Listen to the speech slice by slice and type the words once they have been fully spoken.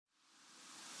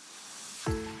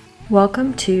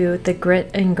Welcome to the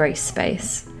Grit and Grace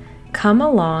Space. Come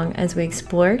along as we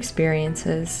explore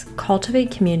experiences,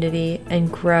 cultivate community, and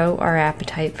grow our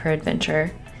appetite for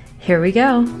adventure. Here we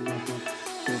go.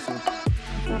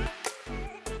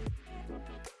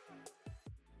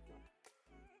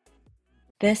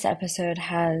 This episode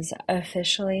has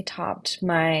officially topped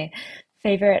my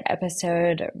favorite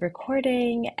episode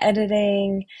recording,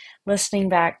 editing, listening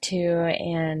back to,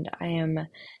 and I am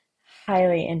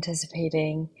highly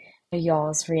anticipating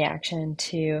y'all's reaction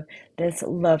to this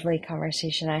lovely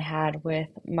conversation I had with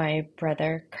my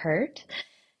brother Kurt.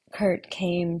 Kurt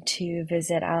came to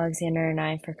visit Alexander and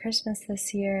I for Christmas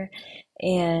this year,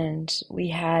 and we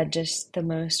had just the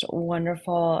most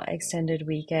wonderful extended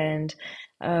weekend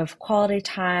of quality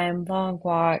time, long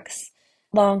walks,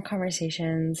 long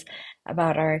conversations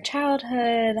about our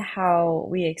childhood, how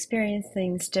we experience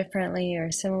things differently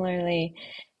or similarly.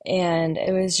 And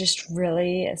it was just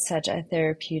really such a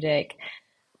therapeutic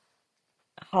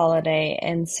holiday.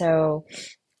 And so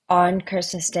on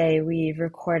Christmas Day, we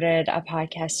recorded a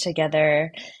podcast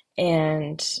together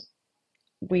and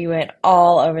we went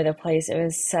all over the place. It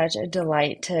was such a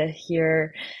delight to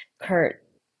hear Kurt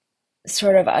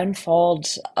sort of unfold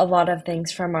a lot of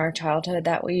things from our childhood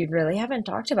that we really haven't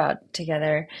talked about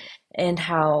together, and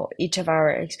how each of our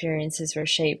experiences were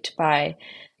shaped by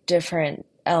different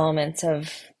elements of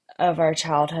our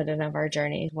childhood and of our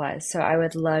journey was. So I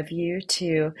would love you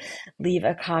to leave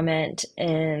a comment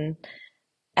in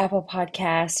Apple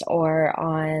Podcasts or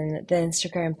on the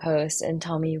Instagram post and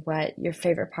tell me what your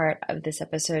favorite part of this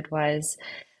episode was.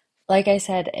 Like I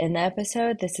said in the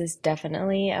episode, this is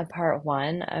definitely a part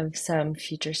one of some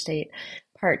future state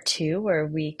part two, where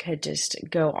we could just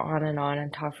go on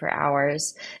and talk for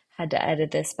hours. Had to edit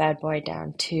this bad boy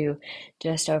down to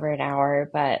just over an hour,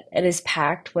 but it is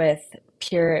packed with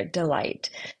pure delight.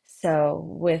 So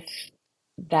with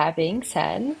that being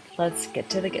said, let's get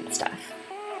to the good stuff.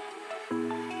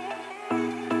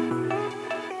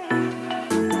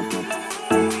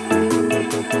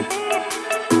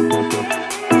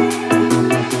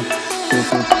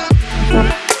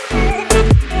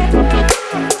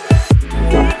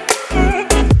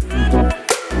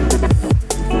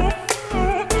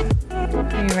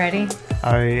 Are you ready?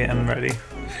 I am ready.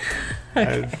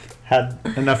 Okay. I've had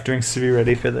enough drinks to be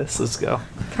ready for this. Let's go.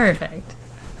 Perfect.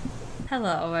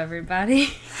 Hello,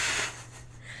 everybody.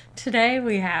 Today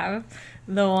we have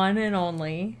the one and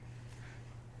only...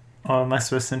 Oh, am I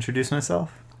supposed to introduce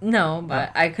myself? No,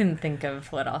 but I couldn't think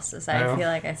of what else to say. I feel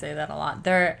like I say that a lot.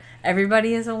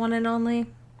 Everybody is a one and only,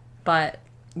 but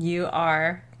you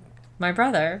are my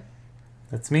brother.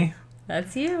 That's me.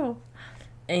 That's you.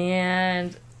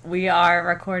 And we are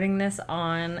recording this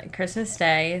on Christmas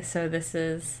Day, so this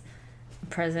is a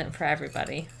present for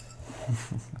everybody.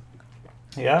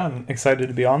 Yeah, I'm excited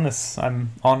to be on this.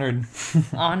 I'm honored.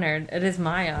 Honored. It is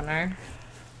my honor.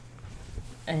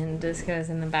 And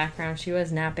Disco's in the background. She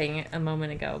was napping a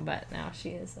moment ago, but now she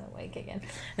is awake again.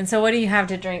 And so what do you have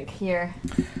to drink here?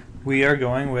 We are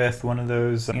going with one of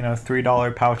those,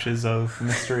 $3 pouches of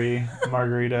mystery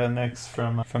margarita mix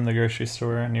from the grocery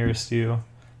store nearest you.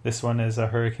 This one is a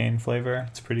hurricane flavor.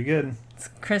 It's pretty good. It's a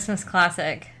Christmas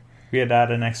classic. We had to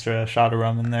add an extra shot of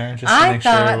rum in there just to make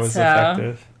sure it was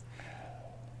effective.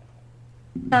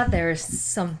 I thought there was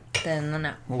something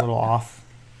a little off.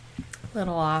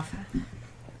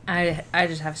 I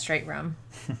just have straight rum.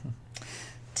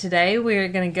 Today we're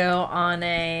going to go on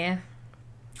a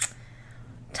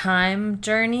time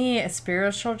journey, a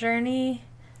spiritual journey,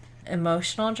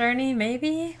 emotional journey,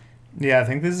 maybe? Yeah, I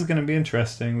think this is going to be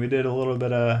interesting. We did a little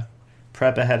bit of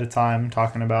prep ahead of time,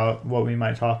 talking about what we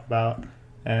might talk about,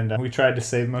 and we tried to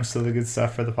save most of the good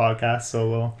stuff for the podcast,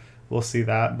 so we'll see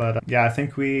that. But yeah, I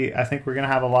think we're going to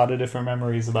have a lot of different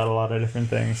memories about a lot of different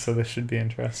things, so this should be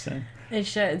interesting. It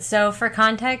should. So for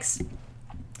context,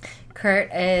 Kurt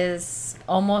is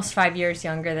almost 5 years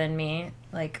younger than me,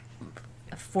 like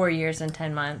 4 years and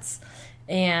 10 months.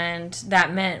 And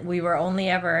that meant we were only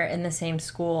ever in the same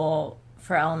school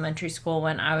for elementary school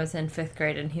when I was in 5th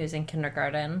grade and he was in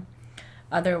kindergarten.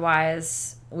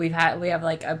 Otherwise, we have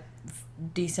like a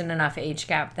decent enough age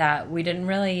gap that we didn't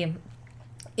really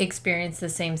experience the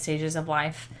same stages of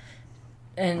life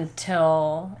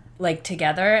until we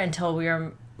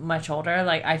were much older.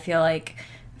 Like, I feel like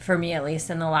for me, at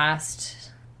least in the last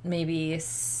maybe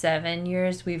 7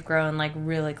 years, we've grown like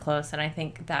really close, and I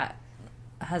think that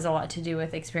has a lot to do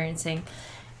with experiencing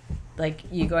like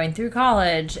you going through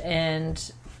college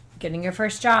and getting your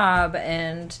first job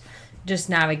and just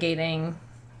navigating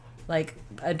like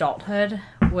adulthood,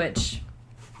 which...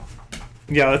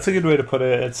 Yeah, that's a good way to put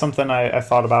it. It's something I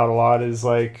thought about a lot, is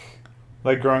like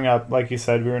like growing up, like you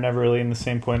said, we were never really in the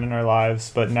same point in our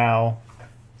lives, but now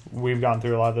we've gone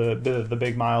through a lot of the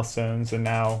big milestones, and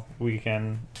now we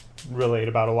can relate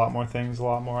about a lot more things, a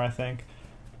lot more, I think.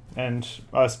 And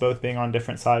us both being on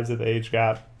different sides of the age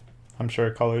gap, I'm sure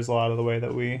it colors a lot of the way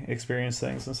that we experience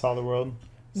things and saw the world.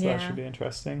 So that Yeah. should be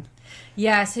interesting.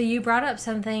 Yeah, so you brought up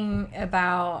something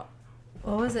about,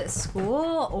 what was it,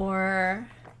 school or?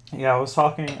 Yeah, I was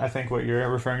talking, I think what you're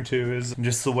referring to is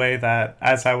just the way that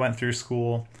as I went through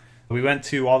school, we went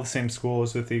to all the same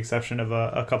schools with the exception of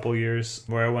a couple years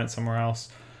where I went somewhere else.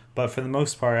 But for the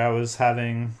most part, I was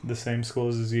having the same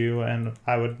schools as you, and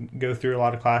I would go through a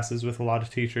lot of classes with a lot of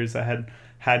teachers that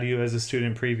had you as a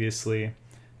student previously.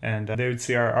 And they would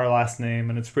see our last name,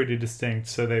 and it's pretty distinct,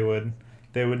 so they would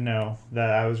know that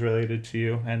I was related to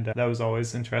you, and that was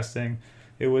always interesting.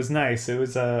 It was nice. It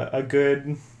was a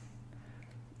good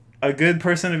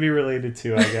person to be related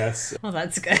to, I guess. Well,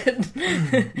 that's good.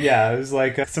 Yeah, it was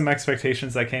like some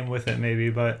expectations that came with it, maybe,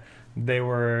 but they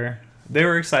were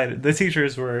excited. The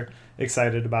teachers were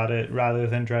excited about it rather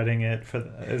than dreading it,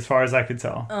 as far as I could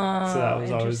tell. Oh, So that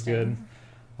was always good.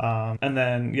 interesting. And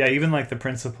then yeah, even like the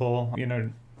principal,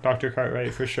 Dr.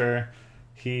 Cartwright for sure.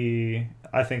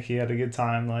 I think he had a good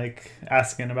time like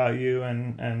asking about you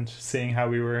and seeing how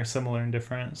we were similar and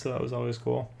different. So that was always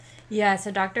cool. Yeah,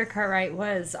 so Dr. Cartwright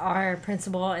was our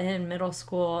principal in middle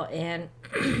school, and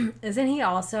isn't he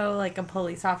also like a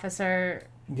police officer?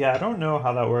 Yeah, I don't know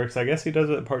how that works. I guess he does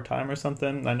it part time or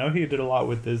something. I know he did a lot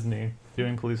with Disney,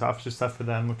 doing police officer stuff for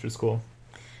them, which was cool.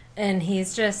 And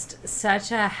he's just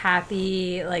such a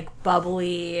happy, like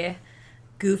bubbly,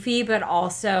 goofy, but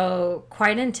also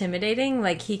quite intimidating.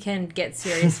 Like he can get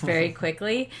serious very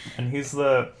quickly. And he's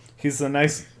the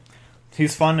nice,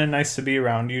 he's fun and nice to be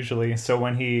around usually. So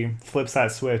when he flips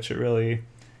that switch,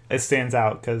 it stands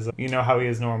out because you know how he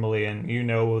is normally, and you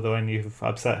know when you've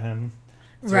upset him.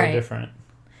 It's Right. real different.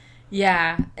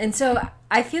 Yeah. And so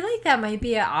I feel like that might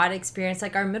be an odd experience.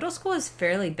 Like our middle school is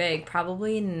fairly big,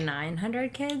 probably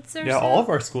 900 kids or Yeah, so. all of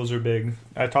our schools are big.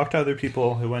 I talked to other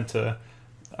people who went to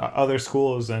other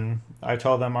schools, and I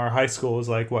tell them our high school is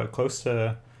like what, close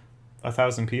to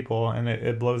 1,000 people, and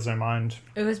it blows their mind.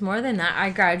 It was more than that. I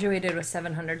graduated with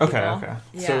 700 people. Okay.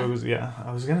 Yeah. So it was, yeah,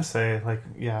 I was gonna say like,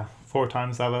 yeah, 4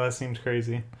 times that, but that seems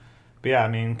crazy. But yeah, I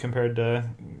mean, compared to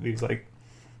these like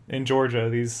in Georgia,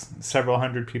 these several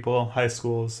hundred people high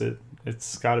schools,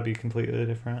 it's got to be completely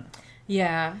different.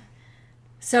 Yeah.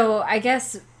 So I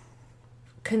guess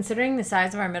considering the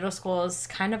size of our middle school, it's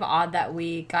kind of odd that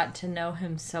we got to know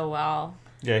him so well.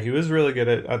 Yeah, he was really good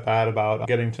at that, about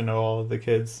getting to know all of the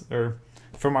kids, or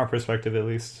from our perspective at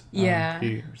least. Yeah.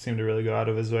 He seemed to really go out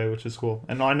of his way, which is cool.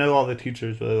 And I know all the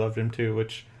teachers really loved him too,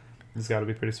 which has got to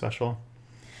be pretty special.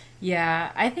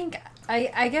 Yeah,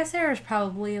 I guess there was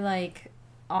probably like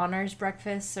honors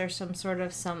breakfasts or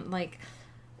some like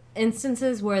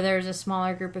instances where there's a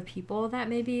smaller group of people that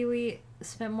maybe we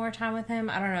spent more time with him.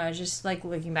 I don't know, just like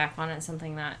looking back on it,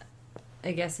 something that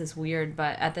I guess is weird,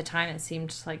 but at the time it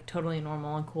seemed like totally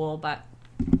normal and cool. But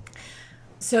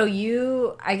so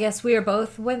I guess we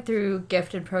both went through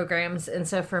gifted programs, and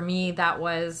so for me that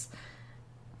was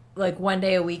like one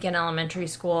day a week in elementary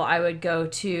school. I would go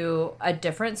to a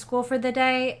different school for the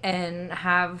day and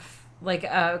have like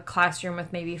a classroom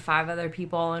with maybe 5 other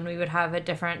people, and we would have a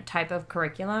different type of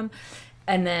curriculum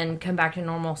and then come back to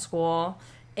normal school.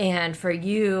 And for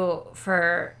you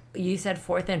said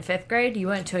 4th and 5th grade, you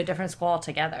went to a different school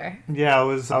altogether. Yeah, I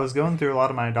was going through a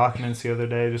lot of my documents the other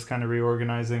day, just kind of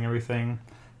reorganizing everything,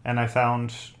 and I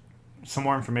found some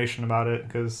more information about it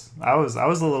because I was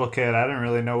a little kid. I didn't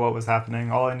really know what was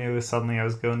happening. All I knew is suddenly I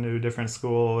was going to a different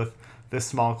school with this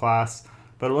small class,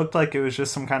 but it looked like it was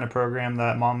just some kind of program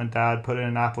that mom and dad put in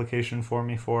an application for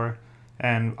me for,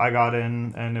 and I got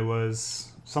in, and it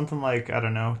was something like, I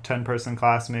don't know, 10-person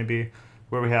class maybe,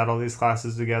 where we had all these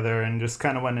classes together and just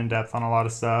kind of went in depth on a lot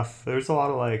of stuff. There's a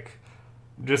lot of like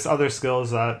just other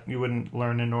skills that you wouldn't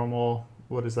learn in normal,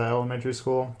 what is that, elementary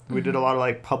school. We did a lot of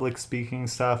like public speaking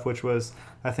stuff, which was,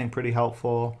 I think, pretty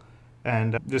helpful,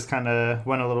 and just kind of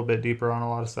went a little bit deeper on a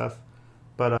lot of stuff.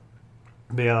 But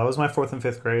yeah, that was my 4th and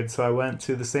 5th grade. So I went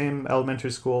to the same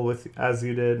elementary school as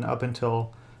you did up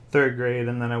until 3rd grade,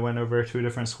 and then I went over to a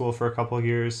different school for a couple of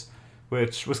years,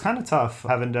 which was kind of tough,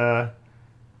 having to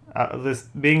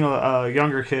being a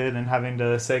younger kid and having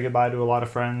to say goodbye to a lot of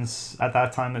friends. At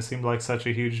that time, it seemed like such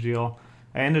a huge deal.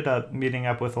 I ended up meeting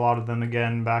up with a lot of them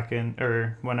again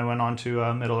when I went on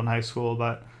to middle and high school,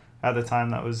 but at the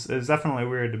time it was definitely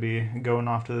weird to be going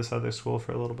off to this other school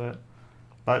for a little bit.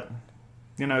 But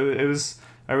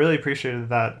I really appreciated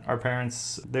that our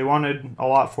parents, they wanted a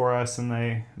lot for us, and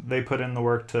they put in the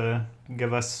work to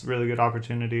give us really good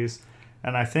opportunities.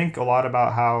 And I think a lot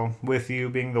about how, with you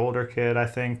being the older kid, I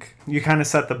think you kind of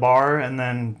set the bar, and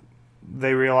then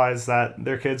they realized that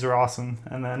their kids are awesome.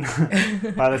 And then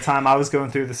by the time I was going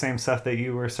through the same stuff that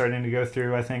you were starting to go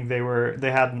through, I think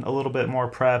they had a little bit more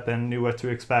prep and knew what to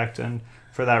expect. And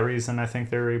for that reason, I think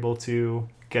they were able to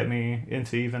get me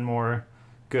into even more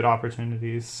good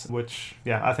opportunities, which,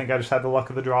 yeah, I think I just had the luck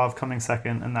of the draw of coming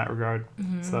second in that regard.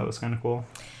 Mm-hmm. So that was kind of cool.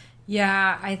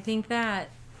 Yeah, I think that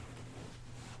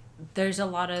there's a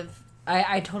lot of...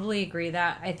 I totally agree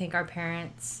that I think our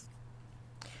parents,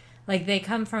 like, they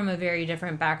come from a very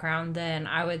different background than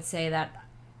I would say that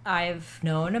I've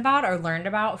known about or learned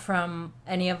about from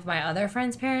any of my other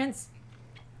friends' parents.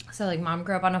 So, like, mom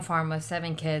grew up on a farm with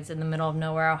 7 kids in the middle of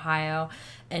nowhere, Ohio.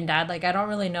 And dad, like, I don't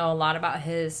really know a lot about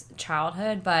his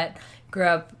childhood, but grew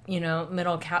up,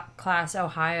 middle class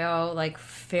Ohio, like,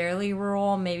 fairly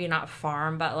rural, maybe not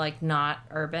farm, but, like, not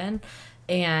urban.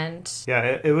 And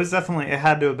yeah, it was definitely, it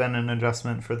had to have been an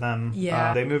adjustment for them.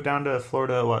 Yeah. They moved down to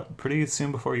Florida, pretty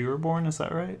soon before you were born, is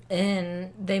that right?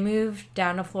 And they moved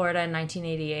down to Florida in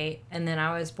 1988, and then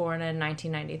I was born in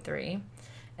 1993.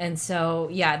 And so,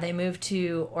 yeah, they moved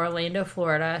to Orlando,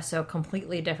 Florida, so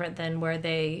completely different than where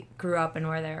they grew up and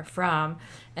where they're from.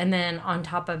 And then on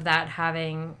top of that,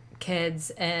 having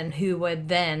kids and who would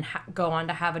then go on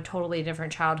to have a totally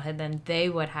different childhood than they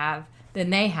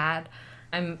had.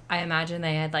 I imagine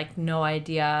they had, like, no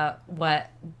idea what,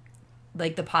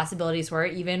 like, the possibilities were,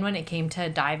 even when it came to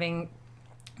diving.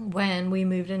 When we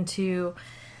moved into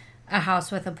a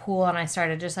house with a pool and I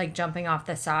started just, like, jumping off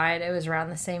the side, it was around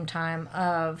the same time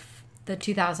of the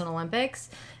 2000 Olympics.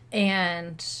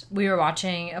 And we were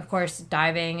watching, of course,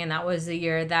 diving, and that was the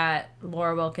year that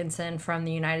Laura Wilkinson from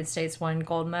the United States won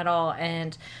gold medal.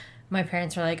 And my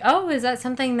parents were like, "Oh, is that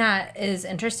something that is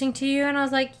interesting to you?" And I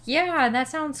was like, "Yeah, that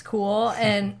sounds cool."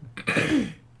 And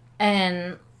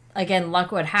and again,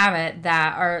 luck would have it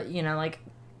that like,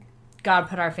 God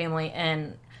put our family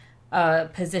in a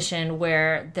position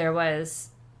where there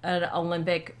was an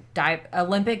Olympic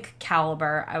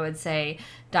caliber, I would say,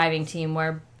 diving team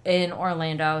where in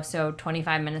Orlando, so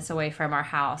 25 minutes away from our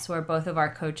house, where both of my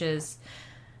coaches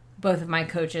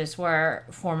were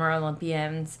former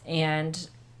Olympians. And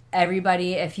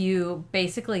everybody, if you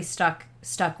basically stuck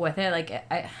with it, like,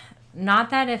 not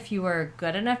that if you were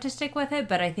good enough to stick with it,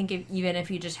 but I think even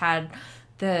if you just had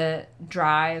the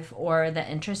drive or the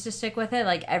interest to stick with it,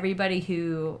 like, everybody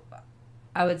who,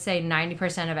 I would say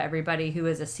 90% of everybody who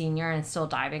was a senior and still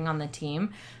diving on the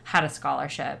team had a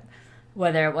scholarship,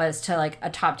 whether it was to, like, a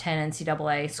top 10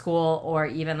 NCAA school or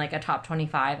even, like, a top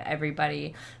 25.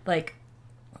 Everybody, like,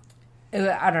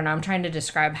 I don't know, I'm trying to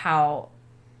describe how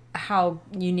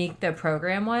unique the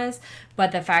program was,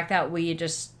 but the fact that we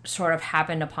just sort of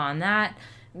happened upon that,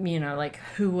 like,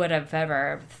 who would have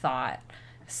ever thought?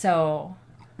 So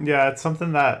yeah, it's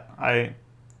something that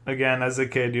again, as a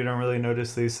kid, you don't really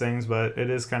notice these things, but it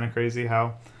is kind of crazy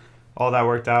how all that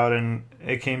worked out, and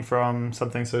it came from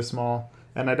something so small.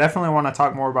 And I definitely want to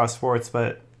talk more about sports,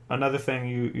 but another thing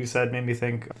you said made me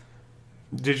think,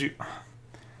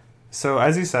 so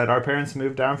as you said, our parents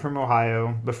moved down from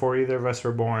Ohio before either of us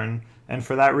were born, and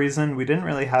for that reason, we didn't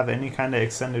really have any kind of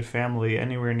extended family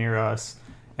anywhere near us.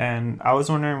 And I was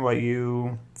wondering what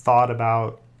you thought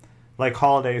about, like,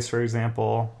 holidays, for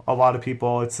example. A lot of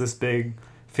people, it's this big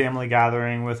family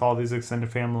gathering with all these extended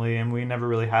family, and we never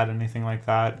really had anything like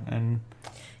that. And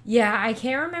yeah, I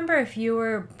can't remember if you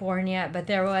were born yet, but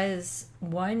there was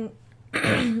one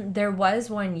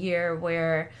year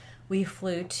where we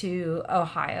flew to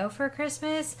Ohio for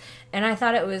Christmas, and I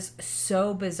thought it was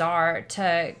so bizarre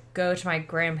to go to my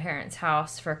grandparents'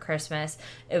 house for Christmas.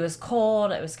 It was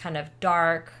cold, it was kind of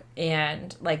dark,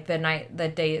 and, like, the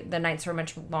nights were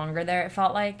much longer there, it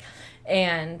felt like.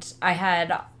 And I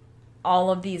had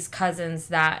all of these cousins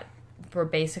that were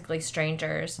basically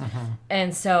strangers. Mm-hmm.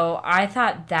 And so I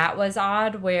thought that was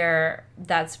odd, where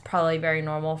that's probably very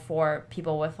normal for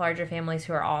people with larger families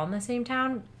who are all in the same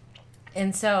town.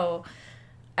 And so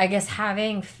I guess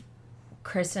having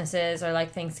Christmases or,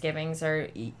 like, Thanksgivings or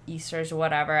Easters or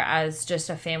whatever as just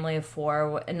a family of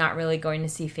 4 and not really going to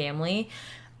see family,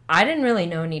 I didn't really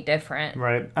know any different.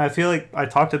 Right. I feel like I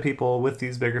talk to people with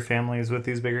these bigger families, with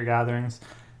these bigger gatherings,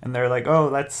 and they're like, "Oh,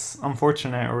 that's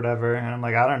unfortunate," or whatever. And I'm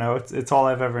like, I don't know. It's all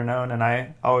I've ever known, and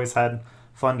I always had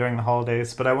fun during the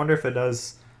holidays. But I wonder if it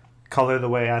does color the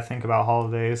way I think about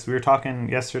holidays. We were talking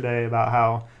yesterday about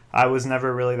how I was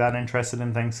never really that interested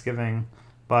in Thanksgiving,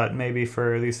 but maybe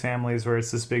for these families where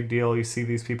it's this big deal, you see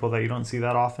these people that you don't see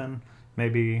that often,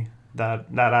 maybe that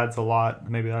adds a lot.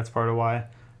 Maybe that's part of why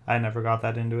I never got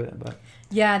that into it, but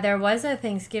Yeah, there was a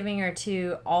Thanksgiving or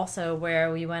two also where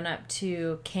we went up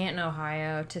to Canton,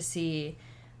 Ohio to see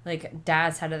like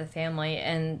dad's side of the family.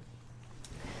 And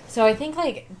so I think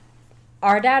like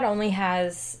our dad only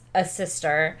has a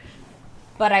sister,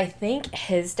 but I think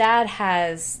his dad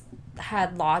has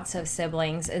had lots of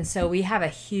siblings. And so we have a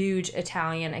huge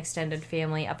Italian extended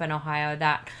family up in Ohio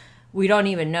that we don't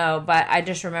even know. But I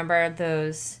just remember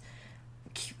those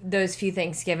few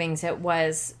Thanksgivings, it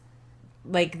was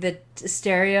like the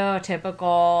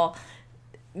stereotypical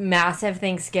massive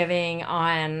Thanksgiving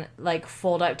on like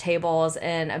fold up tables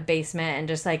in a basement and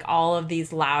just like all of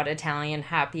these loud Italian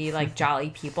happy like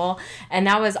jolly people. And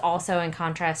that was also in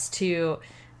contrast to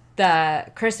the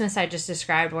Christmas I just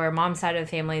described, where mom's side of the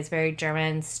family is very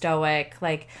German, stoic,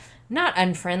 like not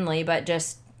unfriendly but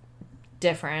just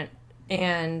different.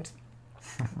 And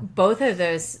both of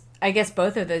those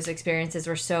experiences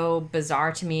were so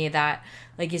bizarre to me that,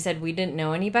 like you said, we didn't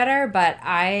know any better. But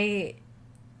I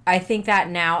think that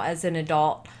now as an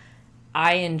adult,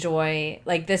 I enjoy,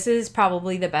 like, this is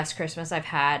probably the best Christmas I've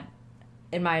had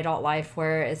in my adult life,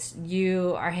 where it's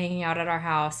you are hanging out at our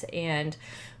house and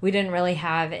we didn't really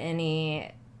have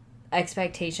any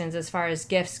expectations as far as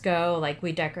gifts go. Like,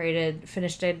 we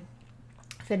finished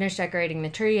decorating the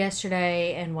tree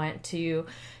yesterday and went to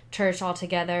church all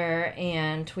together,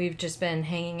 and we've just been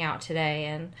hanging out today.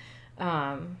 And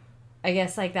I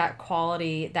guess like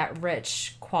that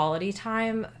rich quality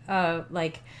time of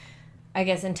like, I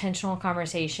guess intentional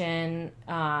conversation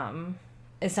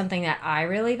is something that I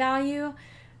really value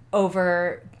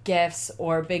over gifts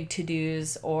or big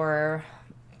to-dos or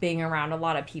being around a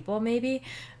lot of people. Maybe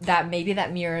that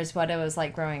mirrors what it was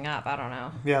like growing up. I don't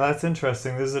know. yeah, that's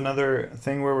interesting. This is another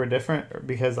thing where we're different,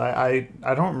 because I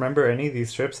don't remember any of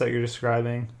these trips that you're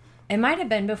describing. It might have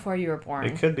been before you were born.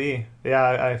 It could be. Yeah,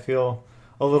 I feel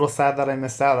a little sad that I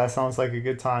missed out. That sounds like a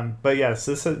good time. But yes,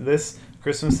 this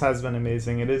Christmas has been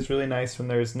amazing. It is really nice when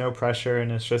there's no pressure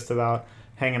and it's just about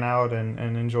hanging out and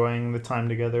enjoying the time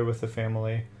together with the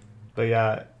family. But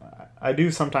yeah, I do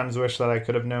sometimes wish that I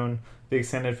could have known the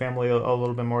extended family a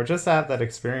little bit more, just to have that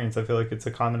experience. I feel like it's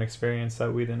a common experience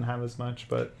that we didn't have as much.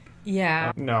 But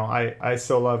yeah, no, I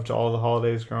still loved all the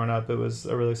holidays growing up. It was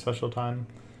a really special time.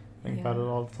 I think about it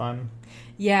all the time.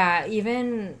 Yeah,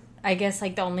 even I guess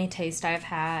like the only taste I've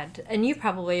had, and you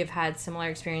probably have had similar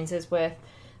experiences with,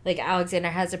 like, Alexander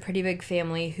has a pretty big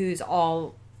family who's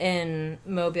all in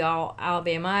Mobile,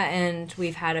 Alabama, and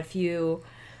we've had a few,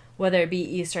 whether it be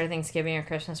Easter, Thanksgiving, or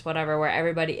Christmas, whatever, where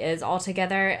everybody is all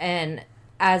together. And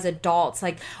as adults,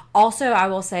 like, also I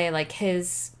will say, like,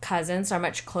 his cousins are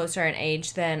much closer in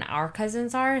age than our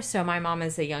cousins are. So my mom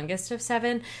is the youngest of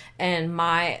 7, and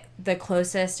the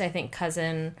closest I think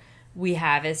cousin we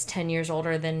have is 10 years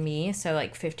older than me, so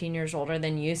like 15 years older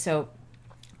than you. So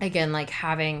again, like,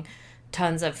 having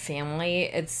tons of family,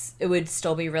 it would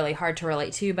still be really hard to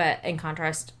relate to. But in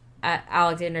contrast, at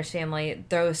Alexander's family,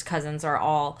 those cousins are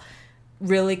all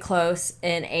really close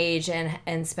in age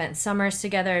and spent summers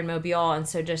together in Mobile, and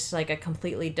so just like a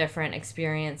completely different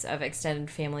experience of extended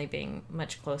family being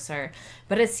much closer.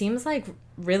 But it seems like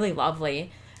really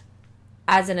lovely.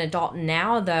 As an adult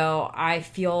now, though, I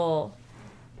think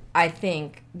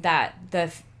that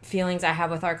the feelings I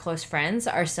have with our close friends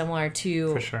are similar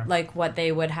to, For sure, like, what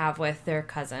they would have with their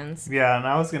cousins. Yeah, and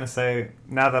I was going to say,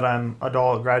 now that I'm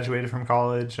adult, graduated from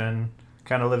college, and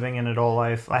kind of living an adult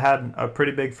life, I had a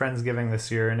pretty big Friendsgiving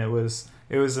this year, and it was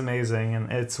amazing.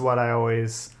 And it's what I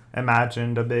always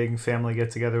imagined a big family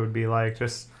get-together would be like.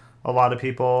 Just a lot of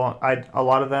people. A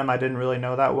lot of them I didn't really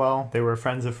know that well. They were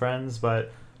friends of friends,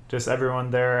 but just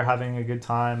everyone there having a good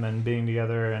time and being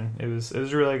together, and it was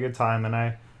a really good time.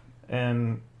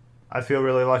 And I feel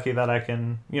really lucky that I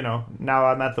can, now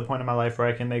I'm at the point in my life where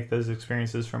I can make those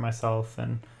experiences for myself,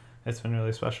 and it's been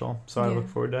really special. So I look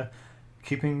forward to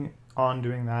keeping on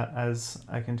doing that as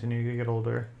I continue to get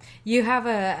older. You have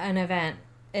an event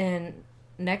in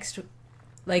next,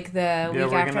 like, the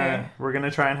week after. We're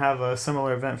gonna try and have a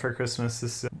similar event for Christmas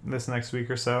this next week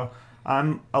or so.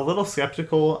 I'm a little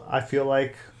skeptical. I feel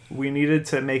like we needed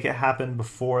to make it happen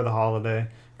before the holiday,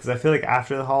 because I feel like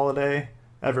after the holiday,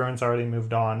 everyone's already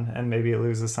moved on, and maybe it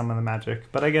loses some of the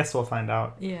magic. But I guess we'll find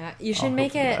out. Yeah, you should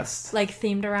make it like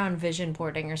themed around vision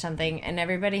boarding or something, and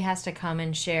everybody has to come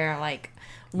and share like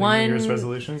one New Year's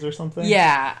resolutions or something.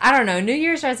 Yeah, I don't know. New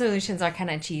Year's resolutions are kind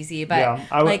of cheesy, but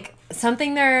like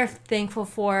something they're thankful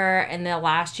for in the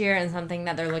last year and something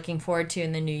that they're looking forward to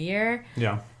in the new year.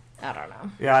 Yeah. I don't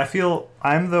know. Yeah, I feel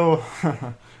I'm the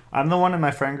I'm the one in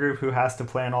my friend group who has to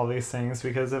plan all these things,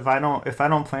 because if I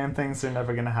don't plan things, they're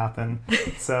never gonna happen.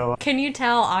 So Can you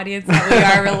tell, audience, that we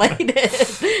are related?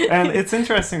 and it's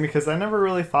interesting because I never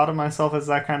really thought of myself as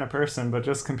that kind of person, but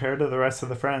just compared to the rest of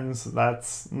the friends,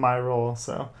 that's my role.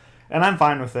 So, and I'm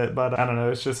fine with it, but I don't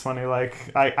know, it's just funny.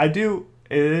 Like I do,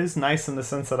 it is nice in the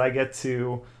sense that I get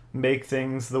to make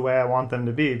things the way I want them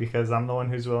to be, because I'm the one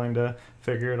who's willing to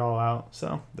figure it all out.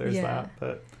 So there's that.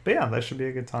 But yeah, that should be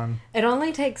a good time. It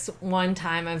only takes one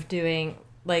time of doing,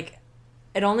 like,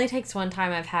 it only takes one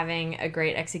time of having a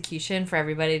great execution for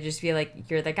everybody to just be like,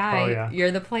 you're the guy, you're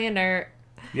the planner.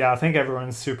 Yeah, I think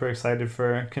everyone's super excited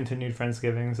for continued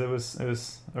Friendsgivings. It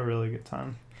was a really good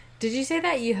time. Did you say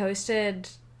that you hosted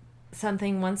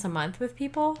something once a month with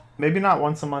people? Maybe not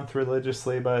once a month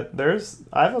religiously, but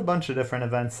I have a bunch of different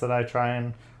events that I try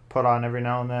and put on every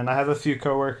now and then. I have a few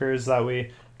coworkers that we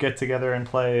get together and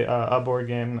play a board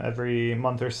game every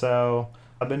month or so.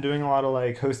 I've been doing a lot of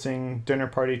like hosting dinner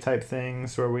party type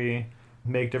things where we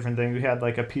make different things. We had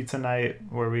like a pizza night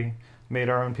where we made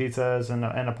our own pizzas, and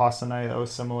a pasta night that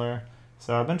was similar.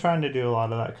 So I've been trying to do a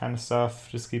lot of that kind of stuff,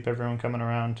 just keep everyone coming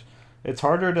around. It's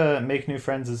harder to make new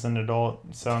friends as an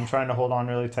adult, so I'm trying to hold on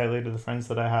really tightly to the friends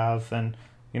that I have. And,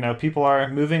 people are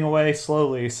moving away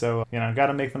slowly, so, got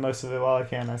to make the most of it while I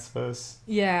can, I suppose.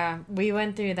 Yeah, we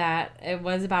went through that. It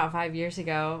was about 5 years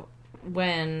ago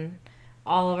when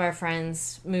all of our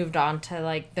friends moved on to,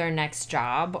 like, their next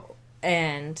job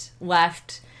and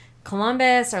left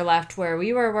Columbus or left where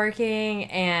we were working.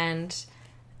 And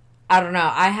I don't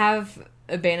know, I have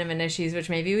abandonment issues, which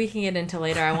maybe we can get into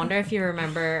later. I wonder if you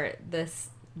remember this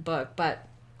book. But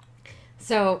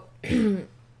so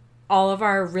all of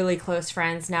our really close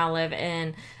friends now live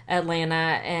in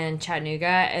Atlanta and Chattanooga,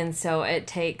 and so it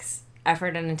takes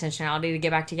effort and intentionality to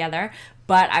get back together.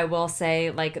 But I will say,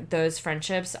 like, those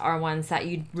friendships are ones that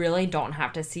you really don't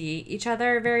have to see each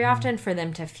other very often for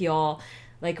them to feel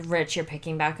like rich. You're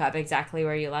picking back up exactly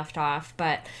where you left off.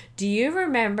 But do you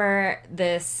remember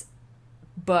this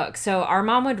book? So our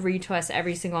mom would read to us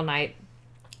every single night,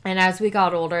 and as we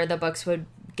got older, the books would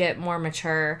get more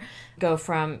mature, go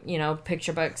from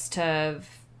picture books to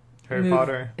Harry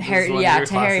Potter. To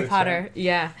Harry Potter. Right?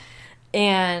 Yeah.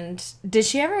 And did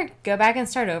she ever go back and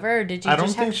start over, or did you? I don't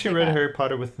think she read Harry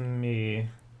Potter with me.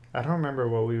 I don't remember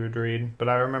what we would read, but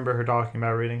I remember her talking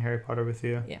about reading Harry Potter with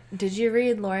you. Yeah. Did you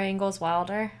read Laura Ingalls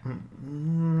Wilder?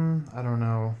 I don't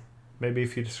know. Maybe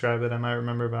if you describe it, I might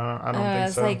remember, but I don't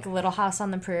think so. It's like Little House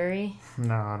on the Prairie.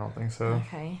 No, I don't think so.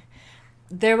 Okay.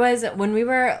 There was, when we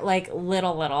were like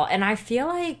little, and I feel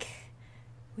like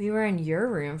we were in your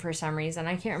room for some reason.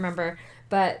 I can't remember.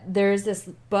 But there's this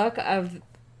book of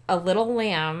a little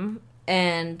lamb,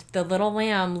 and the little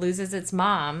lamb loses its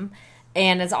mom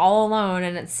and is all alone,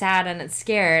 and it's sad and it's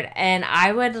scared. And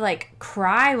I would like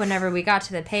cry whenever we got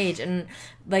to the page, and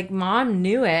like Mom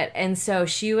knew it, and so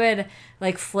she would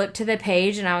like flip to the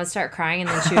page and I would start crying, and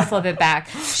then she would flip it back.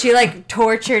 She like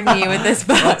tortured me with this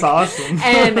book. That's awesome.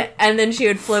 And then she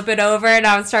would flip it over and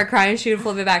I would start crying, she would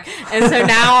flip it back. And so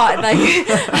now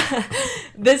like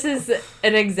this is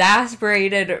an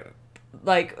exasperated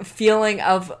like feeling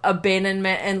of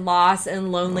abandonment and loss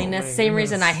and loneliness. Same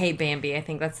reason I hate Bambi. I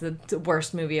think that's the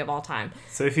worst movie of all time.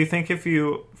 So if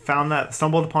you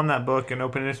stumbled upon that book and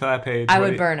opened it to that page, I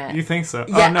would burn it. You think so?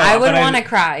 Yeah, oh, no, I would want to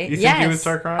cry. You think you would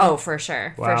start crying? Oh, for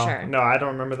sure. Wow. For sure. No, I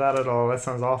don't remember that at all. That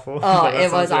sounds awful. Oh,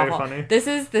 it was awful. Funny. This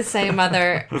is the same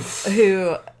mother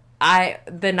who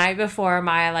the night before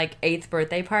my like 8th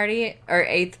birthday,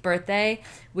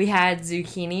 we had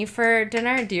zucchini for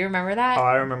dinner. Do you remember that? Oh,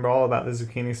 I remember all about the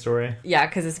zucchini story. Yeah,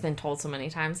 because it's been told so many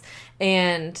times.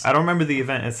 And I don't remember the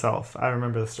event itself. I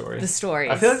remember the story. The stories.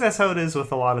 I feel like that's how it is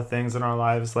with a lot of things in our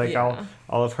lives. Like yeah.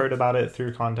 I'll have heard about it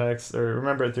through context or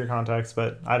remember it through context,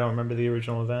 but I don't remember the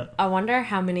original event. I wonder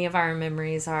how many of our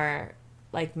memories are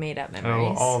like made up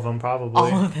memories. Oh, all of them probably.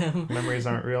 All of them. Memories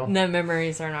aren't real. No,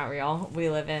 memories are not real. We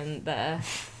live in the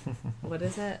what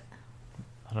is it?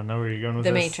 I don't know where you're going with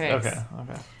The this. Matrix.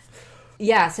 Okay.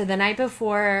 Yeah, so the night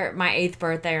before my 8th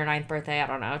birthday or 9th birthday, I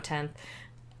don't know, 10th,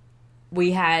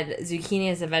 we had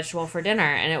zucchini as a vegetable for dinner,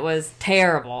 and it was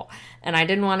terrible. And I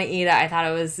didn't want to eat it. I thought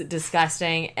it was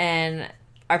disgusting. And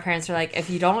our parents were like, if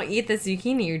you don't eat the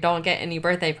zucchini, you don't get any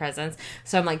birthday presents.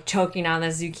 So I'm like choking on the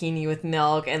zucchini with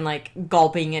milk and like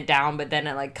gulping it down, but then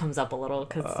it like comes up a little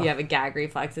because you have a gag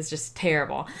reflex. It's just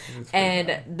terrible.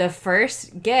 And the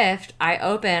first gift I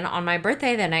open on my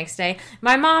birthday the next day,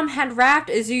 my mom had wrapped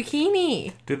a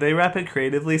zucchini. Did they wrap it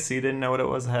creatively so you didn't know what it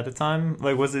was ahead of time?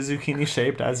 Like, was the zucchini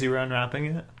shaped as you were unwrapping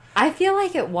it? I feel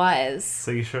like it was.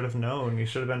 So you should have known. You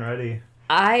should have been ready.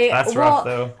 That's rough,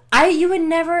 though. You would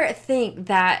never think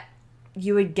that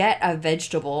you would get a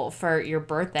vegetable for your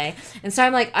birthday. And so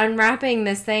I'm like unwrapping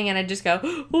this thing and I just go,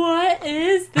 what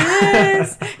is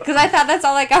this? Because I thought that's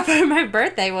all I got for my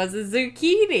birthday was a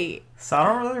zucchini. So I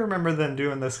don't really remember them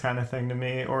doing this kind of thing to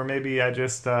me, or maybe I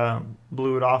just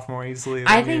blew it off more easily than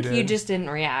I think you you did. just didn't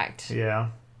react.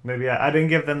 Yeah. Maybe I didn't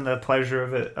give them the pleasure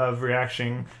of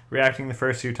reacting the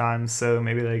first few times, so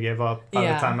maybe they gave up by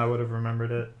the time I would have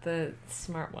remembered it. The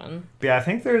smart one. Yeah, I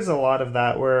think there's a lot of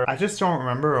that where I just don't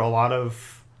remember a lot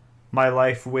of my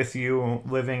life with you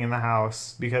living in the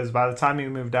house, because by the time you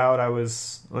moved out, I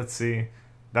was, let's see,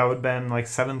 that would have been like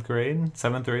 7th or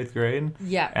 8th grade.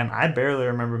 Yeah. And I barely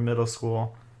remember middle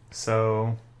school.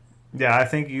 So, yeah, I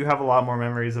think you have a lot more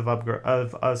memories of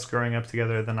us growing up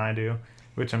together than I do,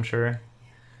 which I'm sure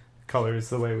colors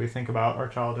the way we think about our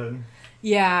childhood.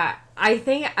 Yeah,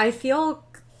 I feel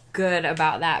good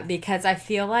about that because I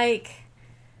feel like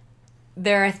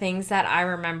there are things that I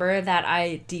remember that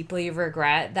I deeply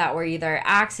regret that were either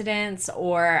accidents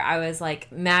or I was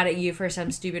like mad at you for some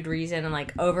stupid reason and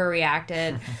like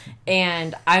overreacted.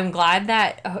 And I'm glad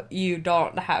that you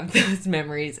don't have those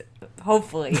memories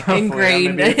hopefully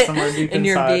ingrained in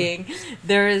your being.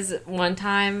 There was one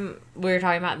time, we were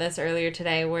talking about this earlier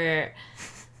today, where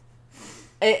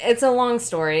it's a long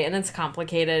story and it's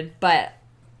complicated, but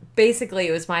basically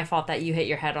it was my fault that you hit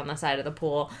your head on the side of the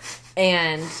pool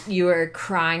and you were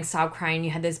crying, stopped crying. You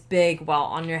had this big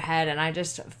welt on your head and I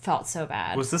just felt so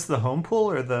bad. Was this the home pool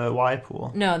or the Y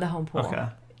pool? No, the home pool. Okay.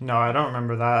 No, I don't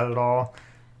remember that at all.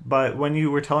 But when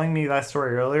you were telling me that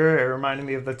story earlier, it reminded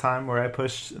me of the time where I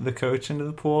pushed the coach into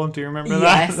the pool. Do you remember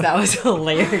that? Yes, that was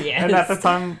hilarious. And at the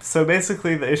time, so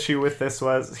basically the issue with this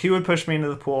was he would push me into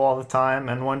the pool all the time.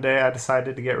 And one day I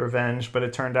decided to get revenge, but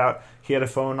it turned out he had a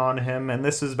phone on him. And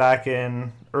this was back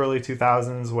in early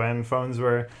 2000s when phones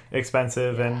were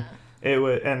expensive and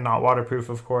and not waterproof,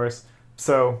 of course.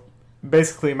 So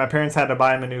basically my parents had to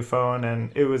buy him a new phone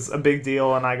and it was a big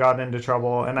deal and I got into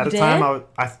trouble. And at the time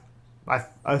I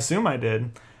assume I did.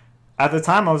 At the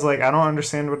time, I was like, I don't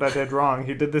understand what I did wrong.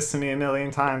 He did this to me a million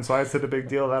times, so it's a big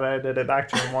deal that I did it back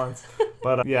to him once.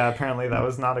 But yeah, apparently that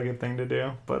was not a good thing to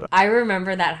do. But I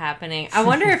remember that happening. I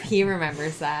wonder if he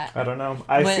remembers that. I don't know.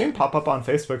 I see him pop up on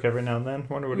Facebook every now and then.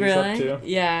 Wonder what he's up to.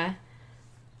 Yeah.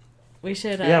 We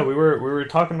should. Yeah, we were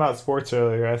talking about sports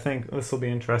earlier. I think this will be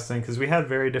interesting because we had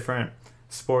very different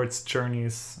sports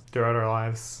journeys throughout our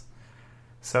lives.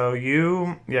 So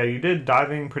you did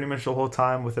diving pretty much the whole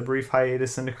time with a brief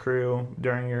hiatus in the crew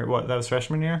during your, that was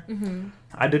freshman year? Mm-hmm.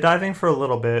 I did diving for a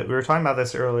little bit. We were talking about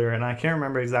this earlier, and I can't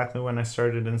remember exactly when I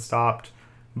started and stopped.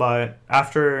 But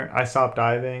after I stopped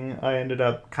diving, I ended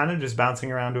up kind of just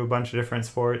bouncing around to a bunch of different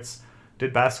sports.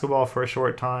 Did basketball for a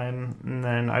short time, and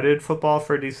then I did football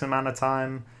for a decent amount of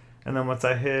time. And then once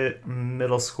I hit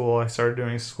middle school, I started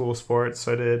doing school sports.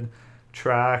 So I did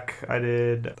track. I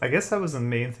guess that was the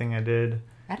main thing I did.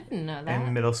 I didn't know that.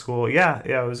 In middle school. Yeah,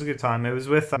 it was a good time. It was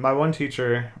with my one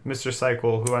teacher, Mr.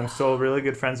 Cycle, who I'm still really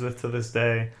good friends with to this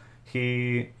day.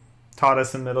 He taught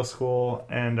us in middle school,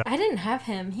 and I didn't have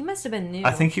him. He must have been new.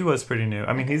 I think he was pretty new.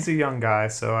 I mean, he's a young guy,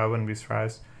 so I wouldn't be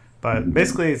surprised. But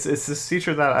basically, it's this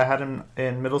teacher that I had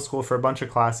in middle school for a bunch of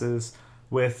classes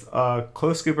with a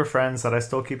close group of friends that I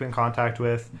still keep in contact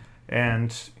with,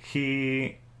 and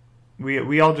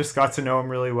we all just got to know him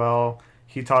really well.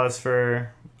 He taught us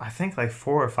for, I think, like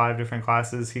 4 or 5 different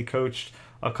classes. He coached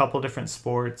a couple different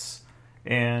sports,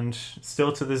 and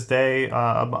still to this day,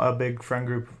 a big friend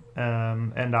group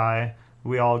and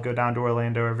we all go down to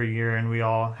Orlando every year, and we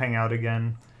all hang out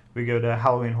again. We go to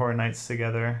Halloween Horror Nights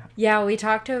together. Yeah, we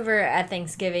talked over at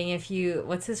Thanksgiving.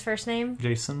 What's his first name?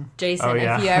 Jason. Oh,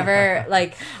 yeah. If you ever,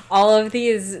 like, all of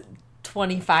these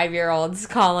 25-year-olds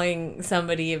calling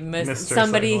somebody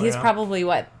somebody, he's probably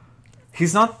what?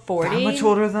 He's not 40? that much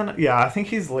older than... Yeah, I think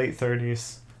he's late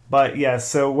 30s. But yeah,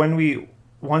 so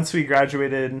once we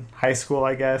graduated high school,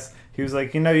 I guess, he was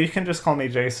like, you can just call me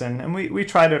Jason. And we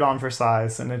tried it on for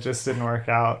size, and it just didn't work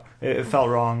out. It felt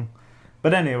wrong.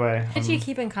 But anyway. Did you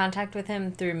keep in contact with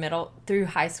him through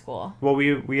high school? Well,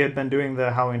 we had been doing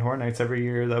the Halloween Horror Nights every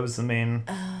year. That was the main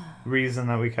reason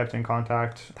that we kept in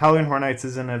contact. Halloween Horror Nights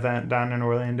is an event down in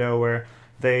Orlando where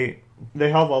they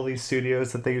have all these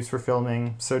studios that they use for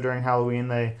filming. So during Halloween,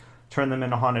 they turn them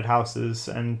into haunted houses,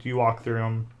 and you walk through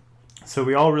them. So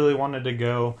we all really wanted to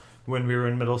go when we were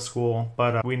in middle school,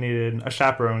 but we needed a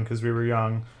chaperone because we were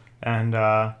young. And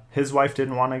his wife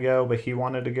didn't want to go, but he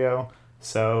wanted to go.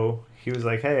 So he was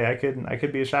like, hey, I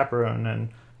could be a chaperone. And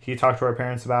he talked to our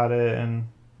parents about it and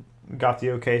got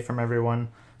the okay from everyone.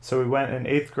 So we went, and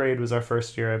 8th grade was our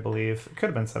first year, I believe. It could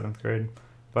have been 7th grade.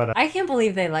 But I can't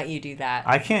believe they let you do that.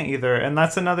 I can't either. And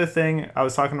that's another thing I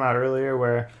was talking about earlier,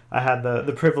 where I had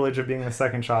the privilege of being the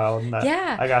second child, and that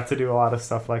Yeah. I got to do a lot of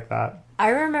stuff like that. I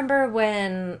remember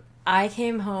when I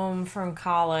came home from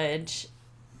college,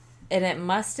 and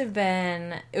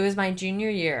it was my junior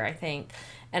year, I think.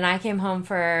 And I came home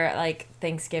for like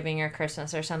Thanksgiving or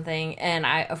Christmas or something. And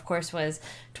I, of course, was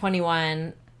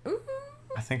 21.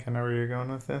 I think I know where you're going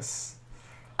with this.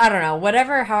 I don't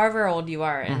know, however old you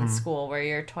are in school where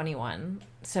you're 21.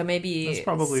 So maybe It's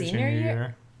probably senior junior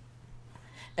year.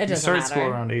 It You doesn't started matter. school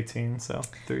around 18, so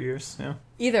 3 years, yeah.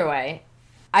 Either way,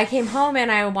 I came home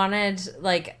and I wanted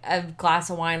like a glass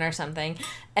of wine or something.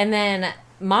 And then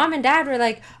Mom and Dad were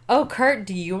like, "Oh, Kurt,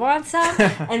 do you want some?"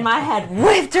 And my head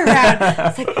whipped around.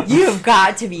 It's like, you've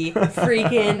got to be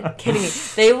freaking kidding me.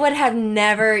 They would have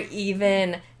never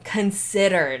even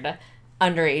considered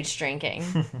underage drinking.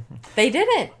 They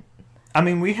didn't. I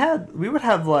mean, we would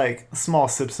have like small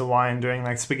sips of wine during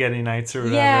like spaghetti nights or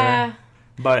whatever. Yeah.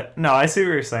 But no, I see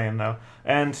what you're saying though.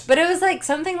 But it was like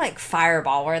something like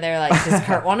Fireball, where they're like, "Does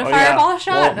Kurt want a Oh, Fireball yeah.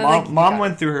 shot?" Well, And Mom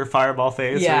went through her Fireball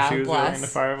phase, Yeah, so she was bless. really into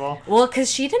Fireball. Well,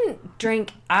 because she didn't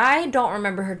drink. I don't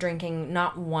remember her drinking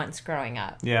not once growing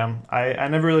up. Yeah, I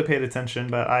never really paid attention,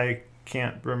 but I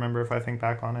can't remember if I think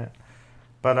back on it.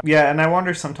 But yeah, and I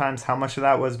wonder sometimes how much of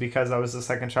that was because I was the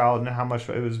second child and how much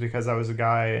it was because I was a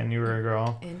guy and you were a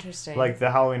girl. Interesting. Like the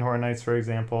Halloween Horror Nights, for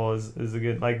example, is a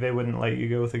good, like they wouldn't let you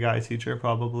go with a guy teacher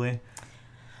probably.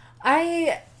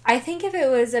 I think if it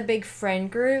was a big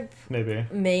friend group,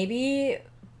 maybe.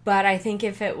 But I think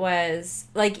if it was,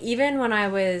 like, even when I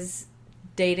was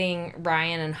dating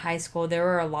Ryan in high school, there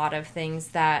were a lot of things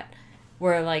that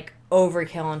were, like,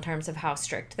 overkill in terms of how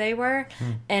strict they were.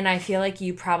 And I feel like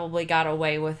you probably got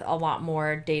away with a lot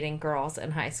more dating girls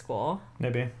in high school.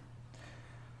 Maybe.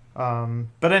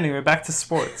 But anyway, back to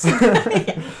sports. So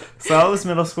that was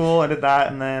middle school. I did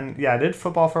that, and then, yeah, I did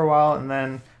football for a while, and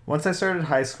then once I started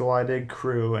high school, I did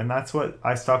crew, and that's what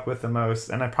I stuck with the most.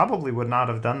 And I probably would not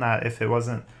have done that if it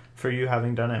wasn't for you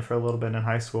having done it for a little bit in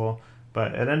high school.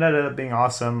 But it ended up being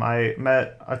awesome. I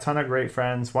met a ton of great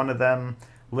friends. One of them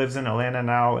lives in Atlanta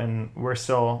now, and we're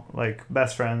still, like,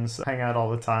 best friends, hang out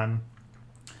all the time.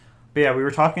 But yeah, we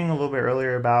were talking a little bit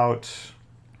earlier about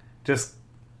just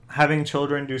having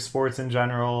children do sports in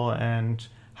general and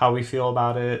how we feel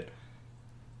about it.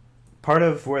 Part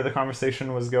of where the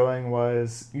conversation was going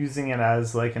was using it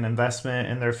as like an investment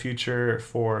in their future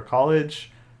for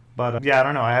college. But yeah, I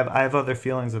don't know. I have other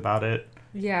feelings about it.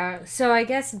 Yeah. So I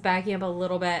guess backing up a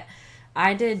little bit,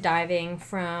 I did diving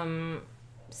from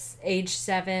age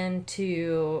 7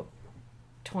 to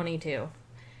 22.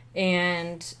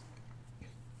 And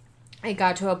I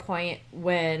got to a point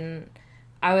when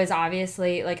I was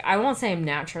obviously, like, I won't say I'm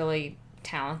naturally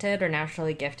talented or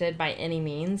naturally gifted by any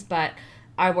means, but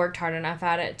I worked hard enough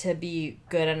at it to be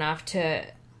good enough to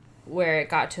where it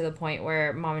got to the point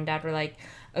where Mom and Dad were like,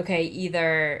 okay,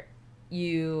 either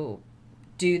you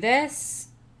do this,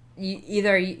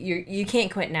 you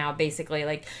can't quit now, basically.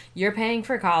 Like, you're paying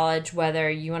for college, whether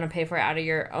you want to pay for it out of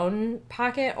your own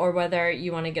pocket or whether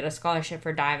you want to get a scholarship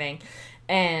for diving.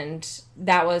 And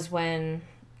that was when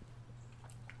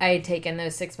I had taken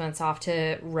those 6 months off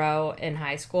to row in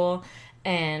high school,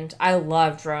 and I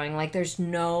loved rowing. Like, there's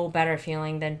no better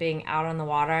feeling than being out on the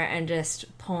water and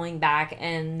just pulling back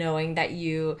and knowing that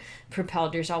you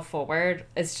propelled yourself forward.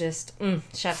 It's just,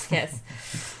 chef's kiss.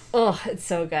 Oh, it's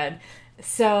so good.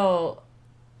 So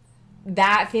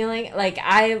that feeling, like,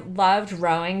 I loved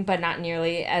rowing, but not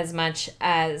nearly as much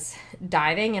as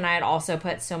diving, and I had also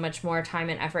put so much more time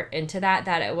and effort into that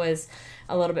it was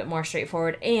a little bit more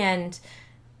straightforward. And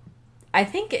I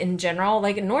think in general,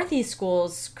 like, Northeast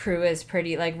schools crew is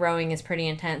pretty, like, rowing is pretty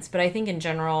intense, but I think in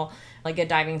general, like, a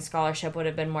diving scholarship would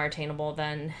have been more attainable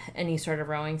than any sort of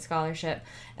rowing scholarship.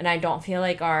 And I don't feel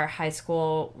like our high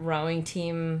school rowing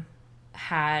team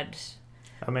had,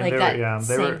 I mean, like,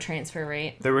 they were transfer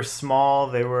rate. They were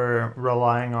small. They were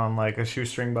relying on, like, a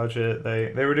shoestring budget.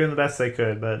 They were doing the best they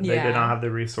could, but they did not have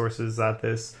the resources that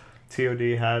this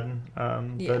TOD had.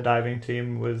 The diving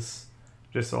team was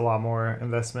just a lot more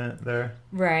investment there.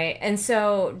 Right. And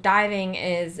so diving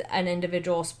is an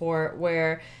individual sport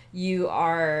where you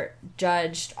are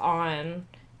judged on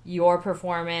your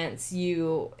performance.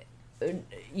 You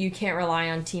can't rely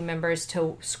on team members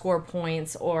to score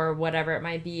points or whatever it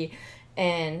might be.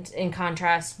 And in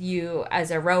contrast, you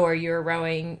as a rower, you're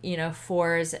rowing,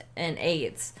 4s and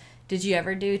 8s. Did you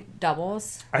ever do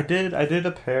doubles? I did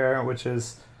a pair, which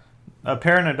is a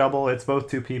pair and a double. It's both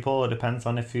two people. It depends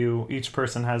on if each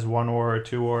person has one oar or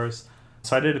two oars.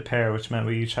 So I did a pair, which meant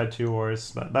we each had two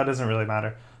oars, but that doesn't really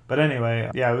matter. But anyway,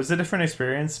 yeah, it was a different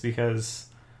experience because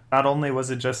not only was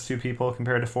it just two people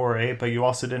compared to 4 or 8, but you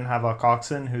also didn't have a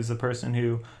coxswain, who's the person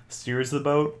who steers the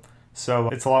boat. So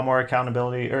it's a lot more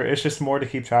accountability, or it's just more to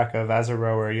keep track of as a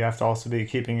rower. You have to also be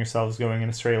keeping yourselves going in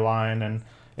a straight line, and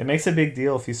it makes a big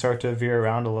deal if you start to veer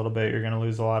around a little bit. You're going to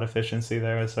lose a lot of efficiency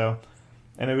there. So,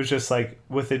 and it was just like,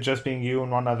 with it just being you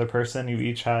and one other person, you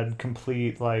each had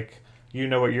complete, like, you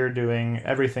know what you're doing.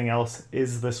 Everything else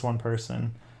is this one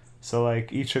person. So,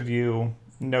 like, each of you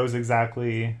knows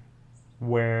exactly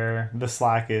where the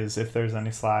slack is, if there's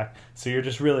any slack. So you're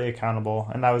just really accountable,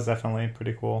 and that was definitely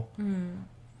pretty cool.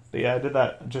 But yeah, I did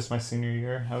that just my senior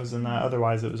year. I was in that.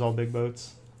 Otherwise, it was all big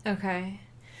boats. Okay.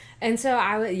 And so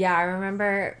I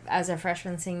remember as a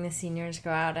freshman seeing the seniors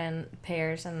go out in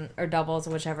pairs or doubles,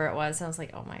 whichever it was. I was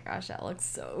like, oh my gosh, that looks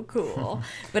so cool.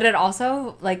 But it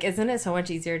also, like, isn't it so much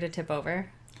easier to tip over?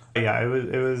 Yeah,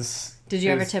 it was. Did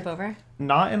you ever tip over?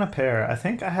 Not in a pair. I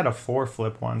think I had a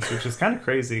 4-flip once, which is kind of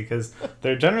crazy because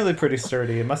they're generally pretty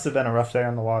sturdy. It must have been a rough day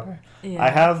on the water. Yeah. I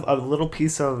have a little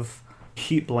piece of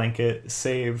heat blanket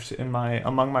saved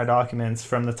among my documents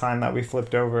from the time that we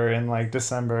flipped over in like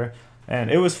December, and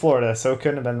it was Florida, so it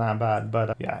couldn't have been that bad.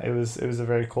 But yeah, it was a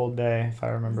very cold day, if I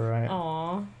remember right.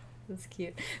 Aw, that's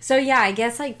cute. So yeah, I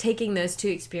guess like taking those two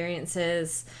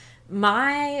experiences,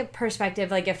 my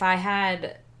perspective, like if I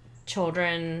had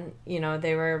children,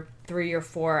 they were 3 or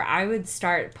 4, I would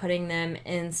start putting them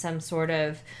in some sort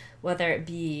of, whether it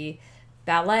be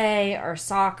ballet or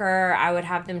soccer, I would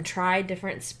have them try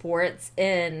different sports,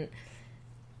 and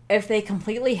if they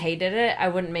completely hated it, I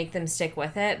wouldn't make them stick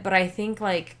with it. But I think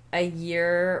like a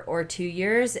year or 2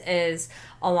 years is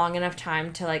a long enough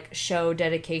time to like show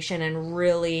dedication and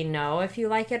really know if you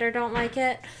like it or don't like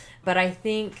it. But I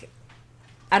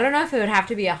don't know if it would have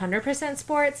to be 100%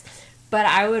 sports, but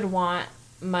I would want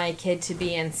my kid to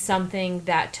be in something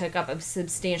that took up a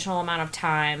substantial amount of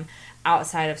time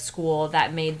outside of school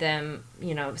that made them,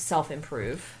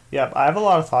 self-improve. Yep, I have a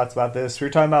lot of thoughts about this. We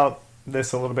were talking about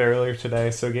this a little bit earlier today,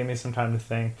 so it gave me some time to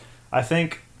think. I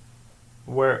think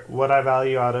what I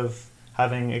value out of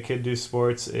having a kid do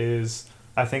sports is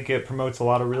I think it promotes a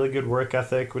lot of really good work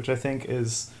ethic, which I think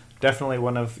is definitely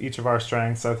one of each of our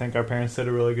strengths. I think our parents did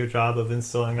a really good job of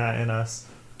instilling that in us.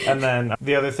 And then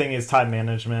the other thing is time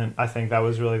management. I think that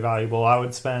was really valuable. I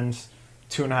would spend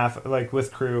 2.5, like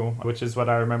with crew, which is what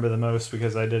I remember the most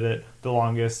because I did it the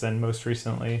longest and most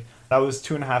recently. That was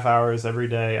 2.5 hours every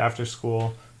day after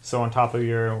school. So on top of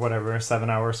your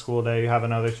 7-hour school day, you have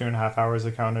another 2.5 hours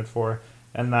accounted for.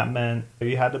 And that meant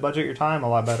you had to budget your time a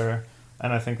lot better.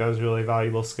 And I think that was a really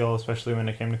valuable skill, especially when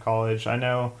it came to college. I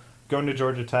know going to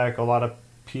Georgia Tech, a lot of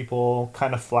people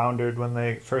kind of floundered when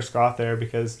they first got there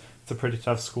because it's a pretty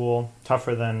tough school.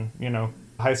 Tougher than,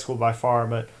 high school by far,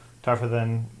 but tougher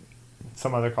than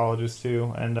some other colleges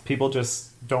too, and people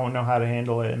just don't know how to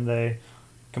handle it and they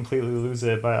completely lose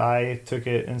it. But I took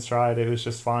it in stride. It was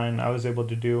just fine. I was able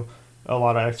to do a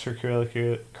lot of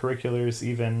extracurriculars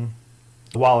even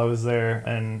while I was there,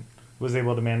 and was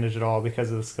able to manage it all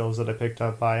because of the skills that I picked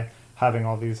up by having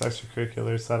all these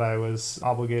extracurriculars that I was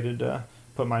obligated to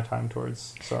put my time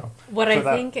towards. So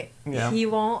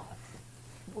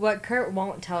what Kurt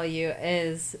won't tell you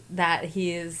is that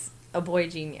he is a boy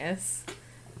genius.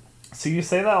 So you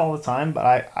say that all the time, but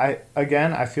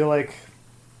I feel like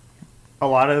a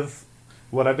lot of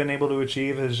what I've been able to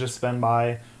achieve has just been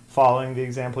by following the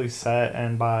example you set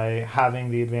and by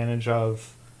having the advantage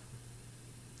of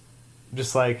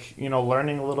just like,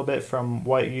 learning a little bit from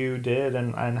what you did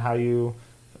and how you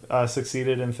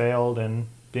succeeded and failed, and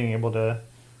being able to,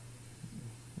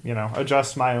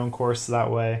 adjust my own course that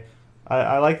way.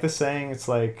 I like the saying, it's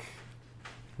like,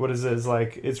 what is it? It's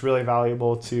like, it's really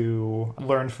valuable to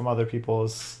learn from other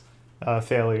people's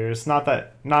failures. Not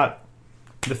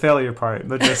the failure part,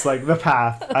 but just like the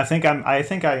path. I think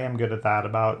I am good at that,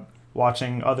 about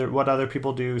watching what other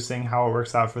people do, seeing how it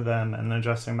works out for them, and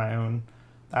adjusting my own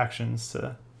actions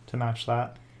to match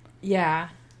that. Yeah.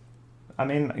 I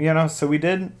mean, so we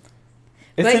did.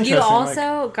 But you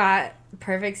also got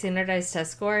perfect standardized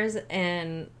test scores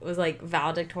and was like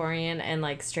valedictorian and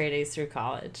like straight A's through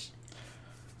college.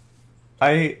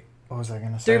 What was I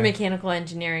gonna say? Through mechanical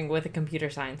engineering with a computer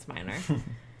science minor.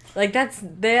 Like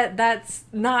that's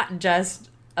not just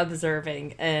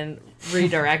observing and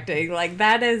redirecting. Like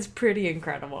that is pretty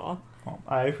incredible. Well,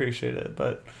 I appreciate it,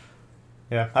 but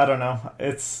yeah, I don't know.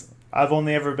 I've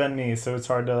only ever been me, so it's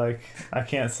hard to I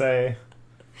can't say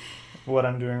what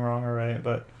I'm doing wrong or right,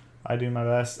 but I do my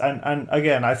best. And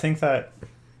again, I think that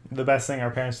the best thing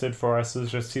our parents did for us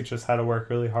was just teach us how to work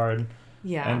really hard.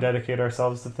 Yeah. And dedicate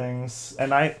ourselves to things.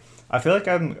 And I feel like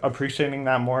I'm appreciating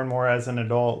that more and more as an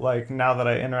adult. Like, now that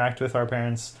I interact with our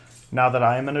parents now that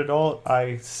I am an adult,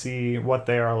 I see what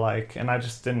they are like, and I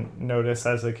just didn't notice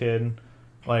as a kid.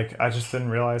 Like, I just didn't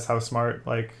realize how smart,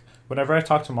 like, whenever I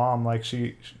talk to mom, like,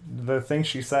 the things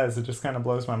she says, it just kind of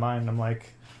blows my mind. I'm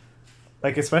like,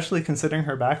 especially considering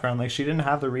her background, like, she didn't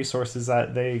have the resources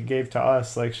that they gave to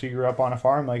us. Like, she grew up on a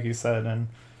farm, like you said, and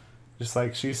just,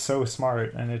 like, she's so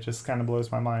smart, and it just kind of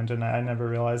blows my mind, and I never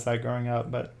realized that growing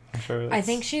up, but I'm sure I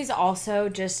think she's also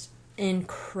just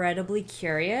incredibly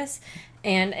curious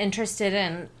and interested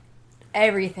in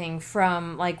everything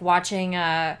from, like, watching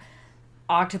a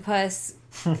octopus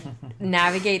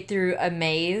navigate through a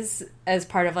maze as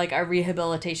part of, like, a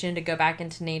rehabilitation to go back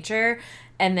into nature,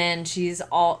 and then she's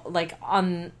all, like,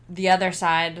 on the other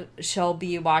side, she'll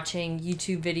be watching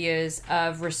YouTube videos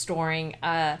of restoring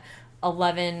a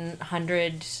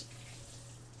 1100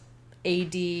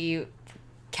 AD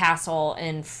castle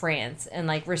in France and,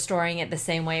 like, restoring it the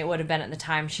same way it would have been at the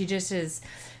time. She just is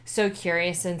so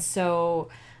curious and so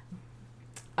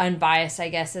unbiased, I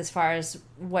guess, as far as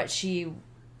what she,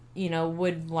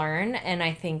 would learn. And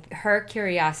I think her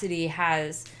curiosity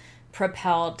has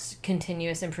propelled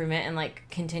continuous improvement and, like,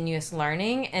 continuous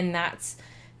learning. And that's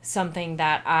something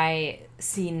that I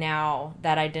see now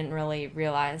that I didn't really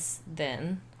realize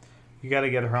then. You got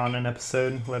to get her on an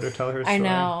episode, let her tell her story. I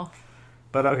know.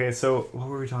 But okay, so what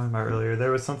were we talking about earlier?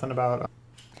 There was something about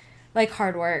like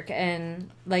hard work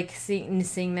and, like, seeing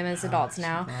them as adults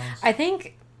now. I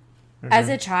think as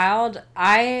a child,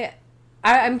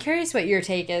 I'm curious what your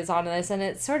take is on this, and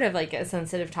it's sort of like a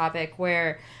sensitive topic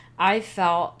where I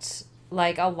felt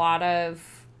like a lot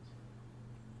of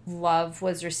love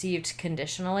was received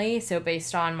conditionally. So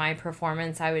based on my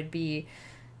performance, I would be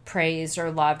praised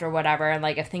or loved or whatever, and,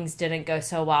 like, if things didn't go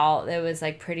so well, it was,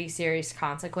 like, pretty serious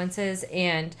consequences.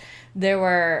 And there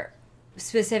were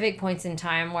specific points in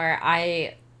time where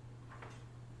I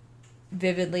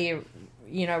vividly,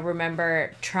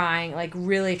 remember trying, like,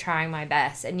 really trying my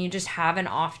best, and you just have an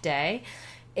off day,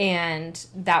 and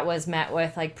that was met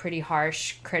with, like, pretty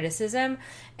harsh criticism.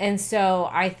 And so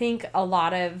I think a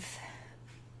lot of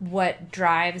what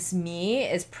drives me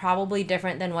is probably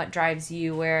different than what drives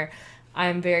you, where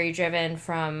I'm very driven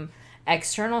from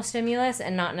external stimulus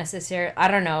and not necessarily, I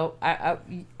don't know. I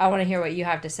want to hear what you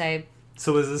have to say.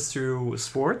 So is this through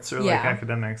sports or, like,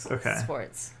 academics? Okay.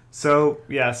 Sports. So,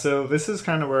 yeah, so this is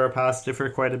kind of where our paths differ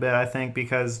quite a bit, I think,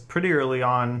 because pretty early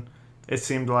on, it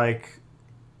seemed like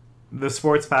the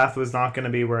sports path was not going to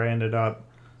be where I ended up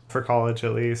for college,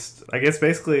 at least. I guess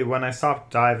basically when I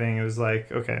stopped diving, it was like,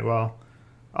 okay, well,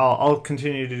 I'll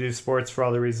continue to do sports for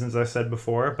all the reasons I said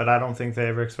before, but I don't think they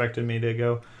ever expected me to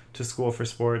go to school for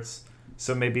sports.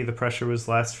 So maybe the pressure was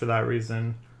less for that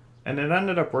reason. And it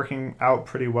ended up working out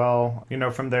pretty well,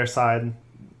 from their side.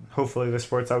 Hopefully the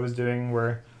sports I was doing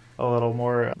were a little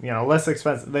more, less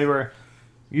expensive. They were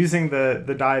using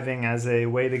the diving as a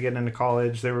way to get into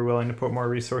college. They were willing to put more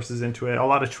resources into it. A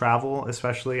lot of travel,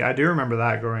 especially. I do remember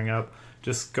that growing up,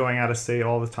 just going out of state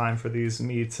all the time for these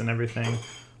meets and everything.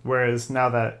 Whereas now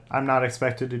that I'm not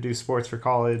expected to do sports for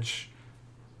college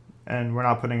and we're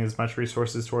not putting as much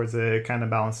resources towards it, it kind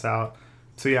of balanced out.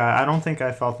 So yeah, I don't think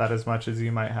I felt that as much as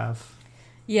you might have.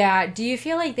 Yeah. Do you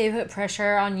feel like they put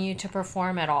pressure on you to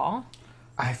perform at all?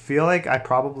 I feel like I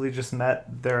probably just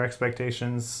met their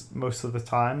expectations most of the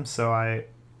time, so I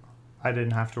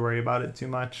didn't have to worry about it too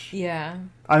much. Yeah.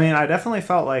 I mean, I definitely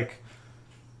felt like...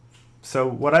 So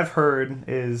what I've heard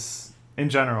is... in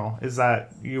general, is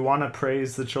that you want to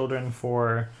praise the children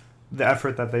for the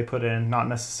effort that they put in, not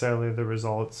necessarily the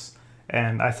results.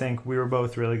 And I think we were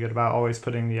both really good about always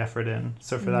putting the effort in.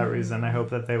 So for that reason, I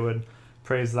hope that they would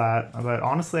praise that. But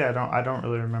honestly, I don't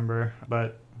really remember.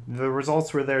 But the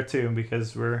results were there too,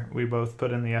 because we both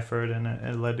put in the effort, and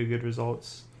it led to good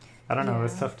results. I don't know. Yeah.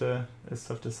 It's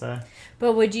tough to say.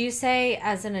 But would you say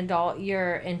as an adult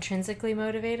you're intrinsically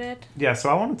motivated? Yeah, so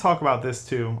I want to talk about this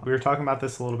too. We were talking about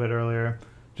this a little bit earlier.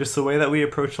 Just the way that we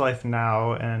approach life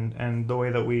now and the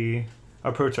way that we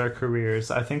approach our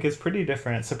careers, I think is pretty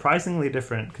different. Surprisingly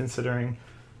different, considering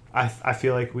I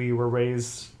feel like we were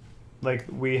raised, like,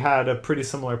 we had a pretty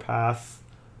similar path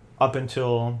up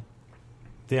until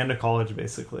the end of college,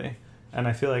 basically. And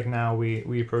I feel like now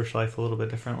we approach life a little bit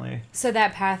differently. So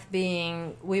that path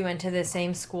being, we went to the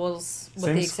same schools with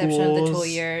the exception of the 2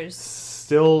 years.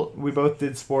 Still, we both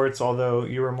did sports, although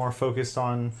you were more focused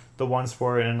on the one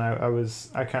sport, and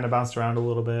I kind of bounced around a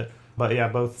little bit. But yeah,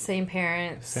 both Same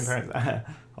parents. same parents,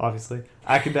 obviously.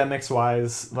 Academics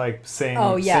wise, like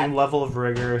Oh, yeah. same level of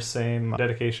rigor, same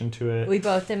dedication to it. We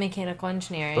both did mechanical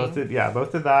engineering. Both did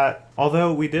that.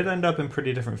 Although we did end up in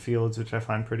pretty different fields, which I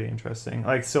find pretty interesting.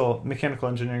 Like still mechanical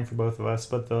engineering for both of us,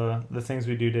 but the things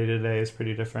we do day to day is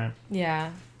pretty different.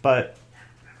 Yeah. But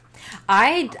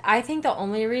I think the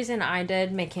only reason I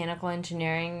did mechanical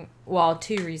engineering, well,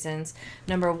 two reasons.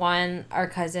 Number one, our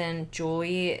cousin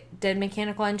Julie did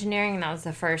mechanical engineering, and that was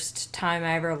the first time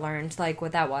I ever learned like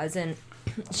what that was. And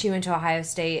she went to Ohio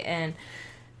State, and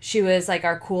she was like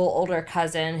our cool older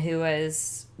cousin who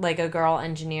was like a girl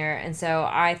engineer, and so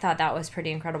I thought that was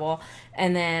pretty incredible.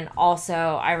 And then also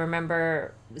I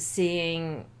remember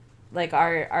seeing like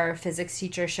our physics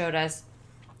teacher showed us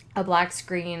a black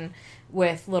screen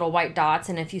with little white dots,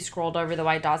 and if you scrolled over the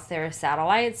white dots there were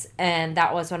satellites, and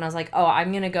that was when I was like, oh,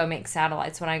 I'm gonna go make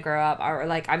satellites when I grow up, or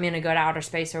like I'm gonna go to outer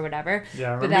space or whatever.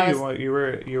 yeah, I remember you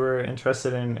were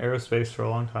interested in aerospace for a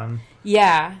long time.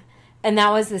 Yeah, and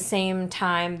that was the same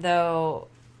time though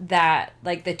that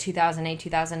like the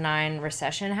 2008-2009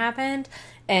 recession happened,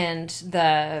 and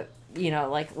the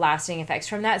like lasting effects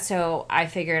from that. So I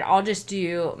figured I'll just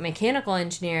do mechanical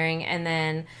engineering, and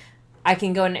then I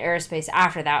can go into aerospace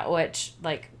after that, which,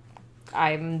 like,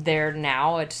 I'm there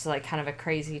now. It's, like, kind of a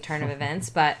crazy turn of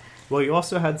events, but... Well, you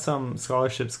also had some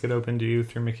scholarships get open to you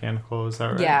through mechanical, is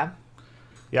that right? Yeah.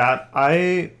 Yeah,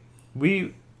 I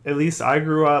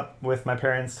grew up with my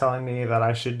parents telling me that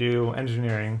I should do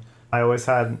engineering. I always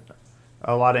had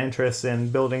a lot of interest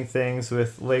in building things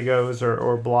with Legos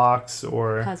or blocks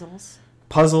or...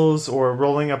 Puzzles or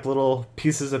rolling up little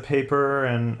pieces of paper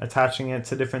and attaching it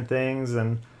to different things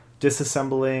and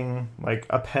disassembling like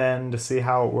a pen to see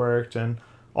how it worked and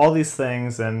all these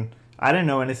things. And I didn't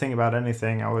know anything about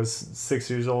anything. I was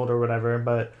 6 years old or whatever,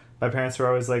 but my parents were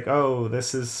always like, oh,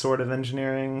 this is sort of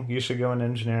engineering, you should go into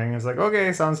engineering. I was like,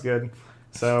 okay, sounds good.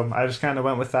 So I just kind of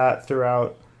went with that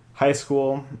throughout high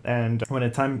school, and when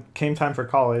it came time for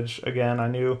college again, I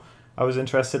knew I was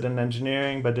interested in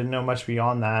engineering but didn't know much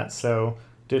beyond that. So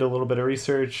did a little bit of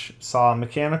research, saw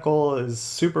mechanical is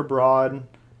super broad.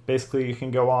 Basically, you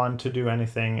can go on to do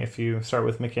anything if you start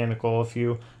with mechanical. If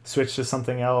you switch to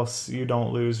something else, you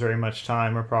don't lose very much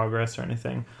time or progress or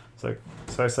anything. So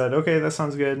I said, okay, that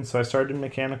sounds good. So I started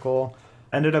mechanical,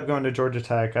 ended up going to Georgia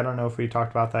Tech. I don't know if we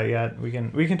talked about that yet. We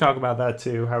can talk about that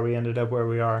too, how we ended up where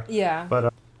we are. Yeah.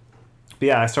 But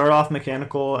yeah, I started off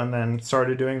mechanical and then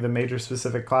started doing the major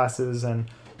specific classes and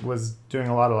was doing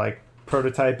a lot of like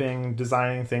prototyping,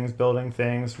 designing things, building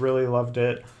things. Really loved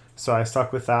it. So I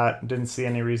stuck with that, didn't see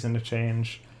any reason to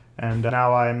change. And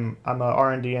now I'm a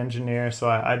R&D engineer, so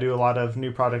I do a lot of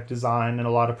new product design and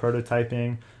a lot of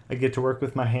prototyping. I get to work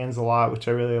with my hands a lot, which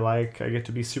I really like. I get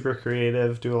to be super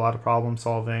creative, do a lot of problem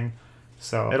solving.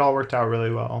 So it all worked out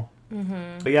really well.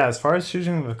 Mm-hmm. But yeah, as far as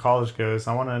choosing the college goes,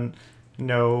 I want to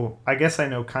know, I guess I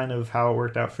know kind of how it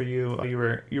worked out for you.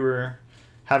 You were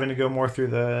having to go more through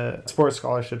the sports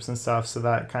scholarships and stuff, so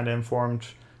that kind of informed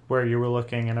where you were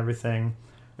looking and everything.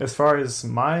 As far as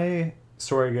my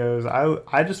story goes,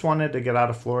 I just wanted to get out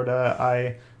of Florida.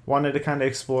 I wanted to kind of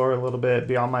explore a little bit,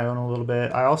 be on my own a little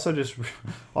bit. I also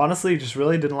honestly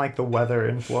really didn't like the weather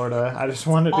in Florida. I just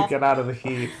wanted to get out of the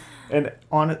heat. And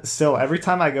still, every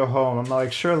time I go home, I'm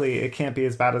like, surely it can't be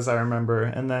as bad as I remember.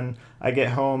 And then I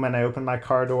get home and I open my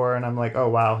car door and I'm like, oh,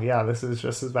 wow, yeah, this is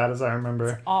just as bad as I remember.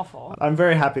 It's awful. I'm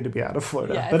very happy to be out of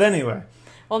Florida. Yes. But anyway.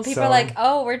 Well, people are like,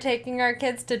 oh, we're taking our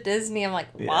kids to Disney. I'm like,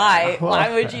 why? Yeah, well,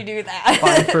 why would you do that?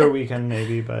 Fine for a weekend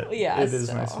maybe, but yeah, it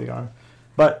is nice to be gone.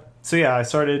 But, so yeah, I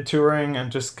started touring and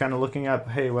just kind of looking up,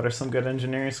 hey, what are some good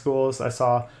engineering schools? I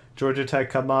saw Georgia Tech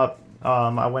come up.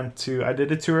 I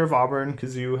did a tour of Auburn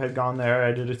because you had gone there.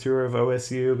 I did a tour of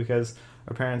OSU because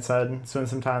our parents had spent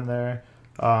some time there.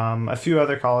 A few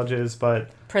other colleges,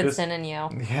 but... Princeton and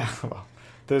Yale. Yeah, well,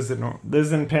 those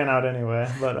didn't pan out anyway.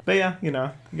 But yeah, you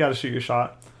got to shoot your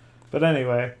shot. But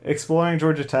anyway, exploring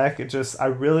Georgia Tech, I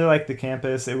really liked the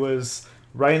campus. It was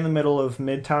right in the middle of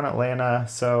Midtown Atlanta,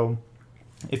 so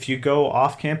if you go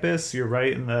off campus, you're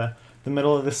right in the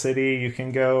middle of the city. You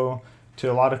can go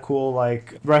to a lot of cool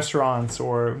like restaurants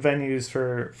or venues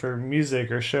for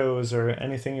music or shows or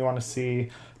anything you want to see.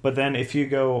 But then if you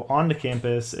go onto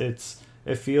campus, it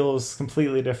feels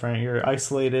completely different. You're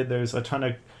isolated. There's a ton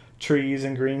of trees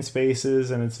and green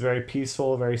spaces, and it's very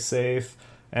peaceful, very safe.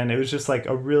 And it was just like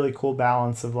a really cool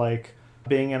balance of like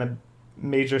being in a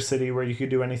major city where you could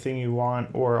do anything you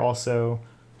want, or also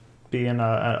be in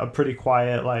a pretty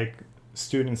quiet, like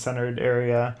student-centered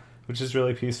area, which is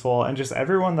really peaceful. And just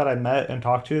everyone that I met and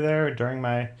talked to there during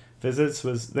my visits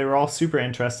they were all super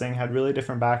interesting, had really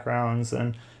different backgrounds,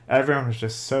 and everyone was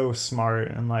just so smart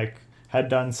and like had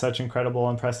done such incredible,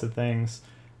 impressive things.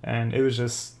 And it was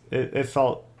just, it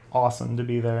felt awesome to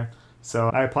be there. So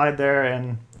I applied there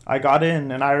and I got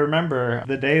in. And I remember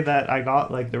the day that I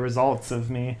got like the results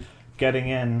of me getting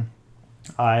in,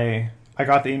 I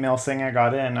got the email saying I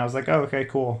got in. I was like, oh, okay,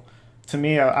 cool. To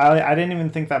me, I didn't even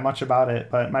think that much about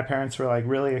it, but my parents were like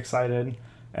really excited.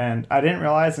 And I didn't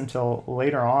realize until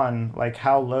later on like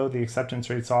how low the acceptance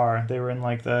rates are. They were in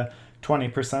like the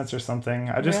 20% or something.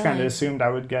 I just kind of assumed I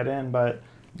would get in, but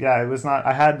yeah, it was not.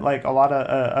 I had like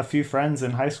a few friends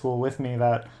in high school with me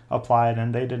that applied,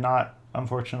 and they did not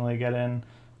unfortunately get in.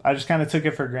 I just kind of took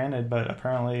it for granted, but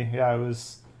apparently, yeah,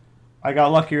 I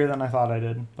got luckier than I thought I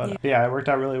did. But yeah, it worked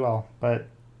out really well. But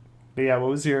yeah,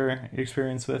 what was your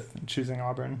experience with choosing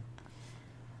Auburn?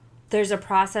 There's a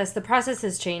process. The process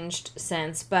has changed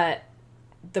since, but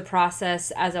the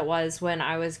process as it was when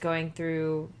I was going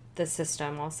through the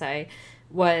system, I'll say,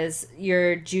 was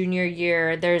your junior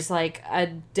year. There's like a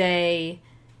day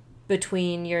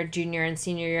between your junior and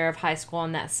senior year of high school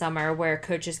in that summer where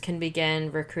coaches can begin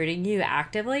recruiting you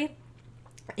actively.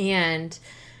 And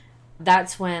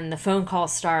that's when the phone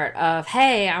calls start of,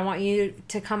 hey, I want you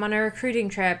to come on a recruiting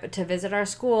trip to visit our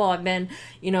school. I've been,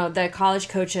 the college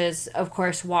coaches, of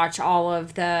course, watch all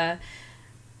of the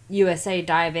USA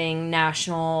diving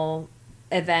national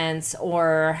events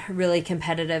or really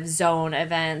competitive zone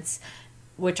events,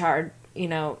 which are,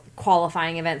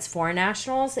 qualifying events for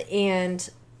nationals. And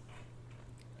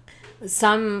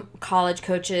some college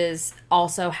coaches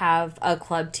also have a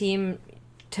club team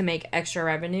to make extra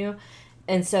revenue.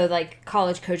 And so, like,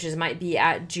 college coaches might be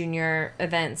at junior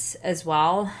events as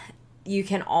well. You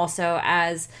can also,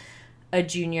 as a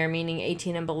junior, meaning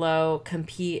 18 and below,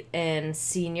 compete in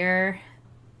senior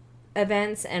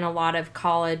events. And a lot of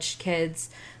college kids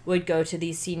would go to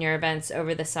these senior events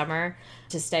over the summer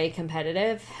to stay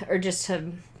competitive or just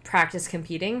to practice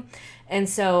competing. And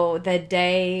so the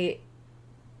day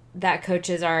that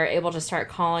coaches are able to start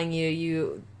calling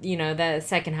you, the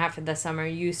second half of the summer,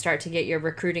 you start to get your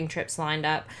recruiting trips lined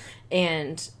up,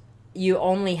 and you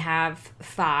only have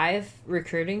 5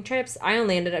 recruiting trips. I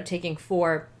only ended up taking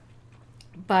 4,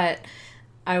 but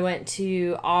I went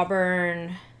to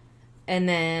Auburn, and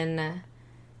then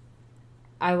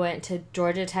I went to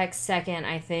Georgia Tech second,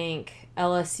 I think,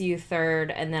 LSU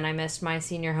third, and then I missed my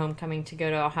senior homecoming to go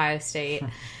to Ohio State.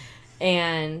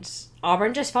 And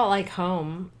Auburn just felt like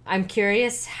home. I'm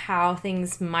curious how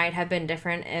things might have been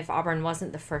different if Auburn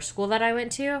wasn't the first school that I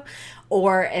went to,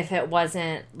 or if it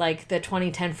wasn't like the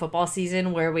 2010 football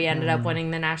season where we ended up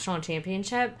winning the national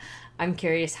championship. I'm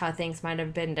curious how things might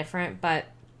have been different, but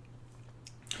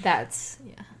that's,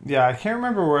 yeah. Yeah, I can't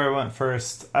remember where I went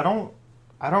first. I don't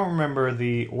remember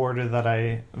the order that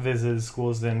I visited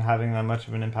schools in having that much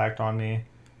of an impact on me.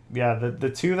 Yeah, the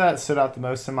 2 that stood out the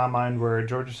most in my mind were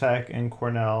Georgia Tech and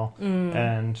Cornell.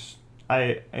 And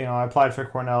I applied for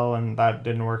Cornell and that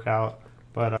didn't work out.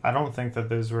 But I don't think that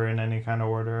those were in any kind of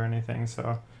order or anything.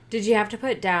 So did you have to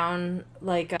put down,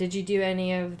 like, did you do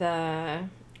any of the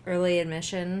early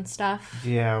admission stuff?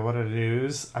 Yeah, what did I do?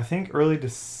 I think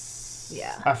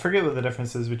I forget what the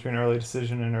difference is between early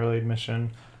decision and early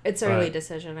admission. It's early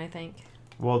decision, I think.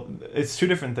 Well, it's 2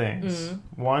 different things.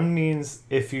 One means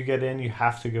if you get in, you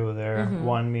have to go there.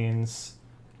 One means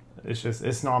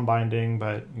it's non-binding,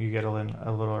 but you get in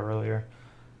a little earlier.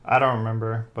 I don't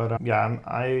remember, but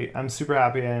I'm super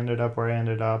happy I ended up where I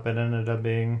ended up. It ended up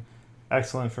being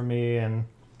excellent for me, and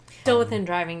still within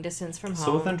driving distance from home.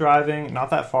 Still within driving,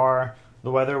 not that far. The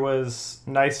weather was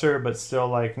nicer, but still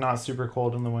like not super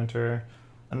cold in the winter,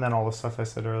 and then all the stuff I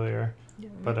said earlier.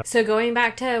 But so going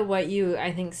back to what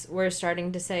I think we're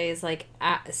starting to say is like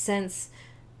since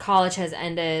college has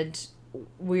ended,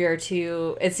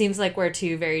 it seems like we're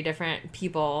 2 very different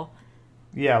people.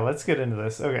 Yeah, let's get into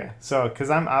this. Okay, so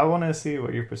because I want to see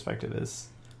what your perspective is.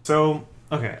 So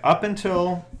okay, up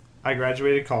until I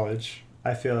graduated college,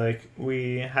 I feel like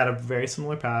we had a very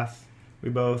similar path. We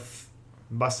both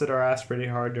busted our ass pretty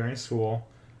hard during school.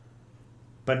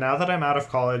 But now that I'm out of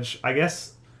college, I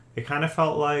guess it kind of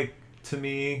felt like, to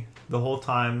me, the whole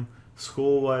time,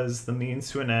 school was the means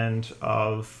to an end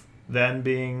of then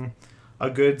being a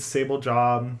good, stable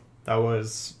job that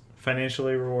was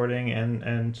financially rewarding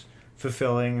and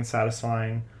fulfilling and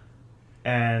satisfying.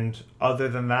 And other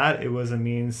than that, it was a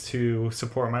means to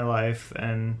support my life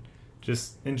and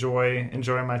just enjoy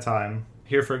my time.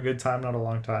 Here for a good time, not a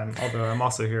long time. Although I'm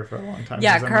also here for a long time.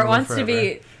 Yeah, Kurt wants to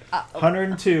be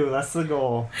 102. That's the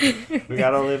goal. We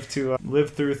gotta live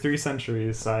through 3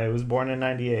 centuries. I was born in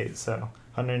 '98, so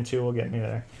 102 will get me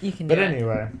there. You can. But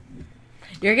anyway,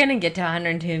 You're gonna get to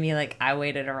 102 and be like, I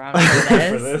waited around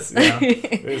for this. For this, yeah.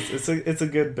 It's a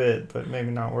good bit, but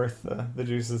maybe not worth the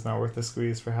juice is not worth the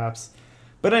squeeze, perhaps.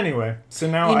 But anyway, so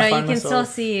now I find you can myself, still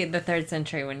see the third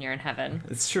century when you're in heaven.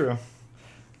 It's true.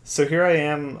 So here I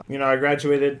am, I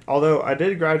graduated, although I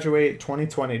did graduate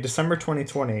December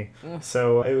 2020.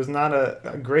 So it was not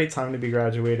a great time to be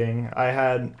graduating. I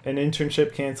had an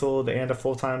internship canceled and a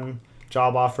full-time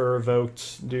job offer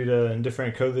revoked due to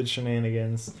different COVID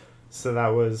shenanigans. So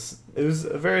it was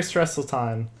a very stressful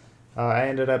time. I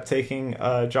ended up taking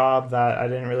a job that I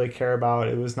didn't really care about.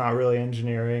 It was not really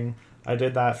engineering. I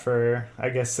did that for, I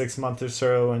guess, 6 months or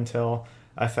so until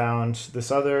I found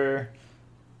this other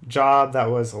job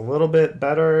that was a little bit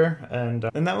better, and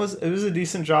it was a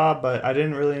decent job, but I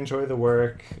didn't really enjoy the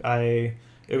work. It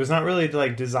was not really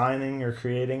like designing or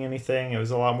creating anything. It was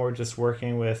a lot more just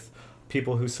working with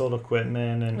people who sold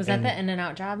equipment. And was that the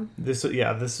In-N-Out job? This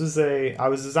was I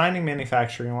was designing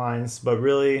manufacturing lines, but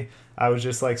really I was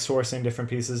just like sourcing different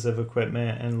pieces of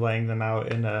equipment and laying them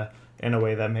out in a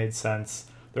way that made sense.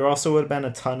 There also would have been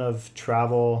a ton of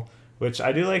travel, which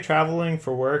I do like traveling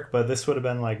for work, but this would have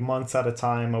been like months at a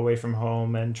time away from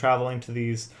home and traveling to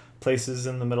these places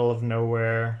in the middle of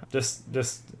nowhere.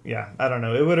 Yeah, I don't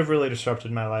know. It would have really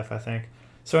disrupted my life, I think.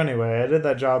 So anyway, I did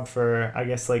that job for, I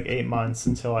guess, like 8 months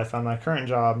until I found my current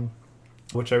job,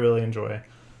 which I really enjoy.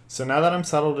 So now that I'm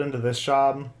settled into this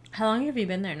job... How long have you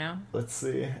been there now? Let's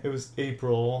see. It was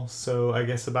April, so I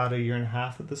guess about 1.5 years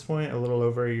at this point, a little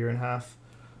over 1.5 years.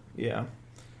 Yeah.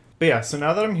 But yeah, so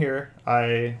now that I'm here,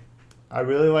 I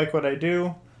really like what I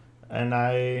do, and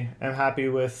I am happy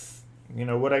with,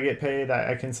 what I get paid.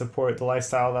 I can support the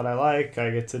lifestyle that I like.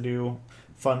 I get to do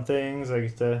fun things. I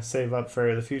get to save up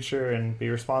for the future and be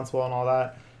responsible and all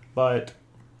that. But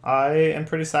I am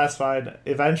pretty satisfied.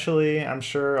 Eventually, I'm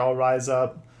sure I'll rise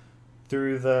up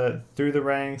through the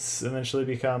ranks, eventually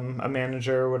become a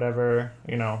manager or whatever,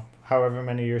 however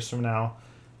many years from now.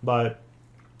 But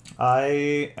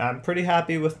I am pretty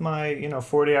happy with my,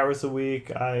 40 hours a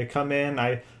week. I come in,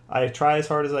 I try as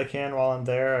hard as I can while I'm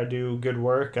there. I do good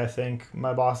work. I think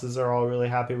my bosses are all really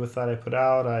happy with that I put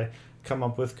out. I come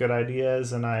up with good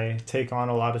ideas, and I take on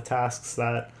a lot of tasks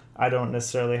that I don't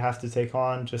necessarily have to take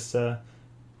on, just to,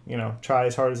 try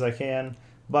as hard as I can.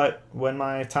 But when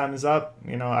my time is up,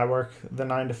 I work the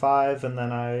 9 to 5, and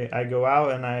then I go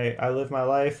out and I live my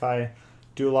life. I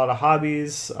do a lot of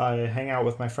hobbies. I hang out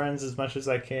with my friends as much as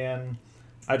I can.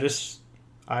 I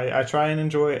try and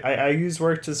enjoy. I use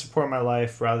work to support my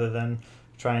life rather than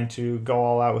trying to go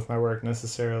all out with my work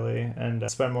necessarily, and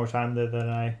spend more time there than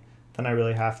I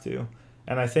really have to.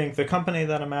 And I think the company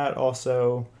that I'm at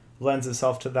also lends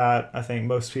itself to that. I think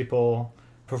most people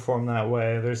perform that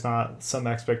way. There's not some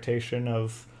expectation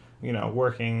of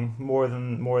working more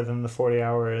than the 40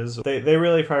 hours. They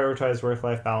really prioritize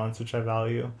work-life balance, which I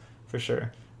value for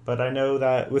sure. But I know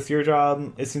that with your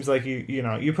job, it seems like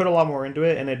you put a lot more into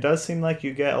it, and it does seem like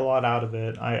you get a lot out of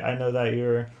it. I know that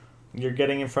you're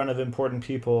getting in front of important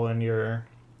people, and you're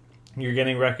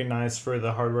getting recognized for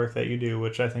the hard work that you do,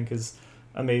 which I think is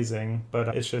amazing.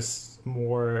 But it's just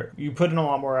more, you put in a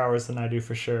lot more hours than I do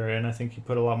for sure, and I think you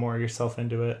put a lot more of yourself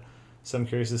into it. So I'm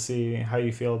curious to see how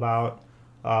you feel about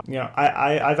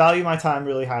I value my time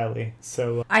really highly.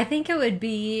 So I think it would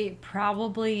be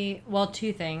probably,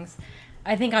 two things.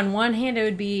 I think on one hand it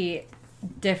would be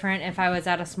different if I was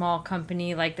at a small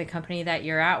company like the company that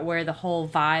you're at, where the whole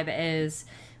vibe is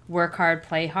work hard,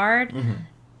 play hard. Mm-hmm.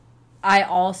 I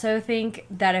also think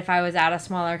that if I was at a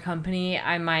smaller company,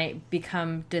 I might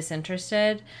become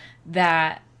disinterested.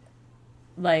 That,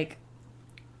 like,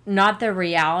 not the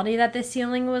reality that the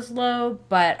ceiling was low,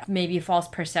 but maybe false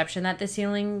perception that the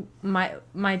ceiling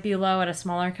might be low at a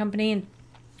smaller company.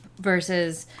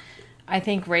 Versus, I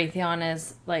think Raytheon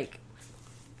is like,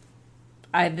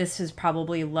 this is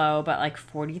probably low, but like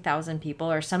 40,000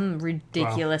 people or some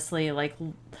ridiculously like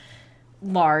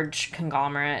large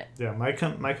conglomerate. Yeah, my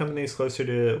company is closer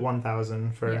to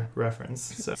 1,000 for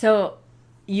reference. So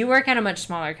you work at a much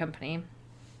smaller company.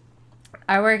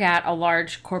 I work at a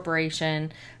large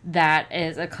corporation that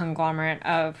is a conglomerate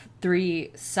of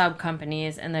 3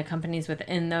 sub-companies, and the companies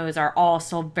within those are all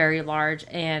still very large.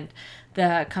 And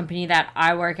the company that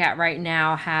I work at right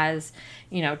now has,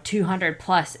 200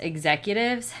 plus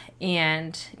executives,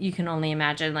 and you can only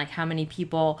imagine like how many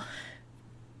people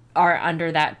are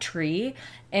under that tree.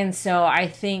 And so I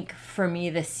think for me,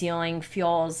 the ceiling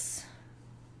feels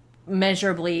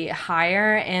measurably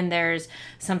higher, and there's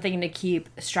something to keep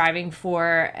striving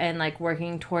for and like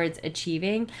working towards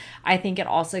achieving. I think it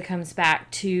also comes back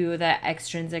to the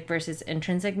extrinsic versus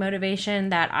intrinsic motivation,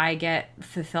 that I get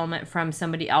fulfillment from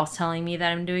somebody else telling me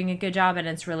that I'm doing a good job, and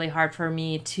it's really hard for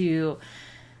me to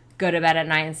go to bed at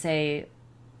night and say,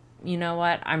 you know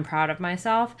what, I'm proud of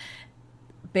myself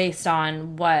based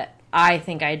on what I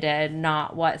think I did,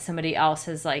 not what somebody else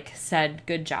has like said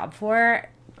good job for.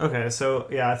 Okay, so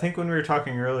yeah, I think when we were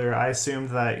talking earlier, I assumed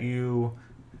that you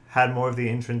had more of the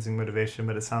intrinsic motivation,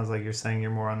 but it sounds like you're saying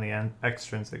you're more on the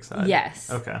extrinsic side.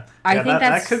 Yes. Okay. I yeah, think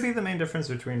that could be the main difference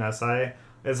between us.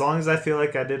 As long as I feel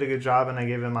like I did a good job and I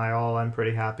gave it my all, I'm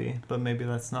pretty happy. But maybe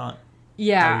that's not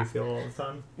how you feel all the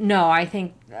time. No, I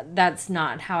think that's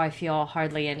not how I feel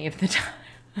hardly any of the time.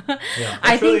 Yeah,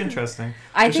 that's really interesting.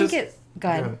 Go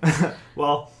ahead.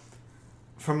 Well,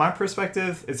 from my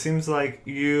perspective, it seems like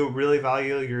you really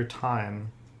value your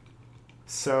time.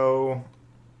 So,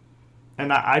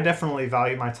 and I definitely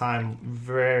value my time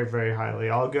very, very highly.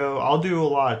 I'll do a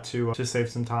lot to save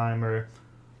some time, or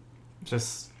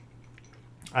just,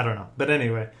 I don't know. But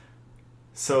anyway,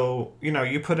 so,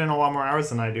 you put in a lot more hours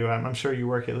than I do. I'm sure you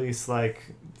work at least like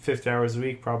 50 hours a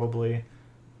week probably.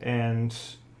 And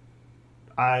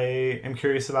I am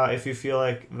curious about if you feel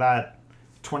like that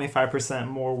 25%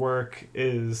 more work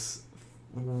is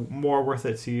more worth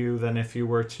it to you than if you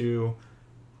were to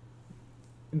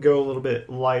go a little bit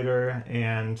lighter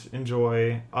and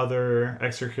enjoy other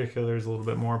extracurriculars a little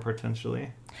bit more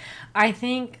potentially. I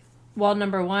think, well,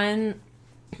 number one,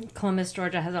 Columbus,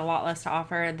 Georgia has a lot less to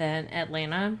offer than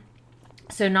Atlanta.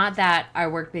 So not that I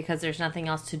work because there's nothing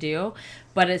else to do,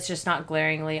 but it's just not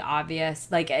glaringly obvious.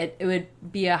 Like it would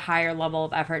be a higher level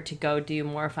of effort to go do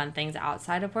more fun things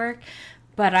outside of work.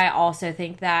 But I also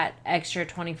think that extra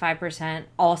 25%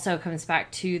 also comes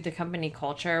back to the company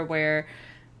culture, where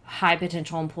high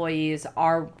potential employees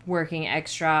are working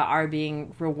extra, are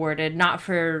being rewarded, not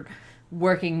for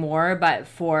working more, but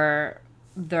for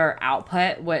their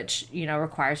output, which,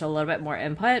 requires a little bit more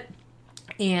input.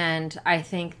 And I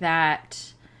think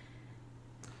that...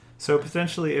 So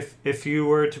potentially if you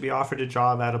were to be offered a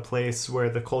job at a place where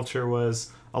the culture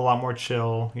was a lot more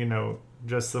chill,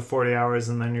 just the 40 hours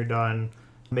and then you're done,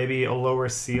 maybe a lower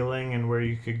ceiling and where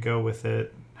you could go with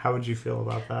it, how would you feel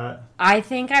about that? I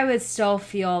think I would still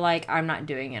feel like I'm not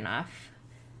doing enough.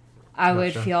 I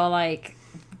would feel like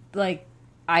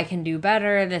I can do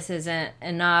better. This isn't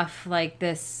enough. Like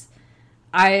this,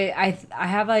 I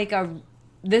have like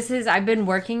I've been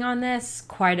working on this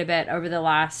quite a bit over the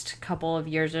last couple of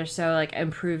years or so, like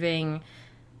improving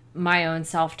my own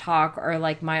self-talk or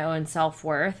like my own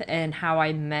self-worth and how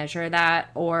I measure that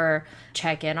or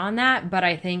check in on that. But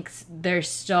I think there's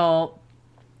still,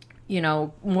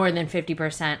 more than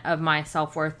 50% of my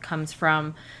self-worth comes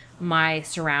from my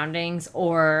surroundings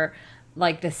or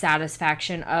like the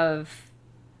satisfaction of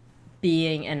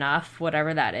being enough,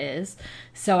 whatever that is.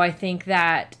 So I think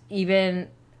that even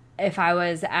if I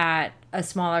was at a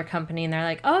smaller company and they're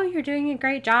like, oh, you're doing a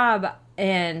great job,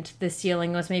 and the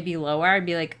ceiling was maybe lower, I'd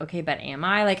be like, okay, but am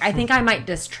I? Like, I think I might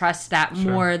distrust that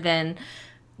more than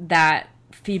that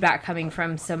feedback coming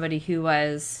from somebody who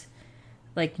was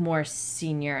like more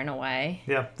senior in a way.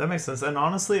 Yeah, that makes sense. And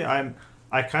honestly, I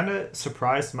kind of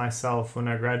surprised myself when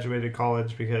I graduated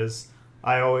college, because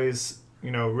I always,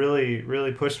 really,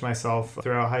 really pushed myself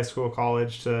throughout high school,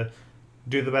 college to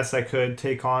do the best I could,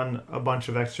 take on a bunch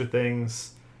of extra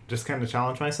things, just kind of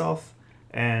challenge myself.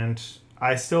 And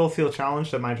I still feel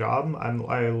challenged at my job.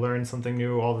 I learn something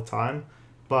new all the time,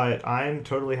 but I'm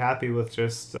totally happy with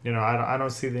just, I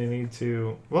don't see the need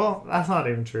to, well, that's not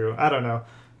even true. I don't know.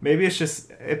 Maybe it's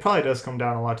just, it probably does come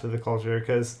down a lot to the culture,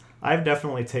 because I've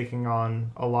definitely taken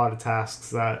on a lot of tasks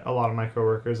that a lot of my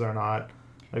coworkers are not.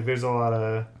 Like, there's a lot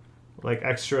of like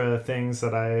extra things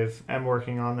that am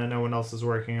working on that no one else is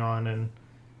working on. And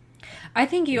I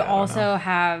think you also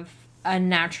have a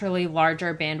naturally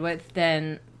larger bandwidth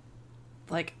than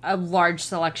like a large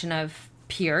selection of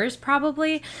peers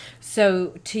probably.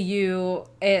 So to you,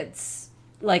 it's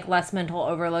like less mental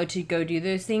overload to go do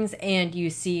those things, and you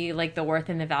see like the worth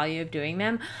and the value of doing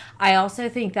them. I also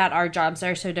think that our jobs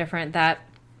are so different that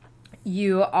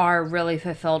you are really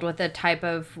fulfilled with the type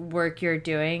of work you're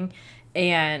doing.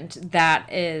 And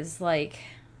that is like,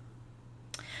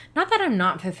 not that I'm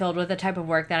not fulfilled with the type of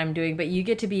work that I'm doing, but you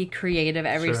get to be creative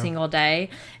every single day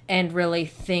and really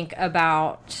think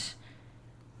about.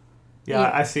 Yeah,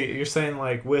 I see. You're saying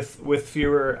like with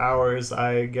fewer hours,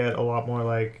 I get a lot more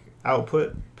like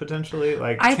output potentially,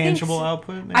 like tangible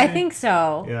output. Maybe? I think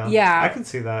so. Yeah. I can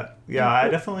see that. Yeah, I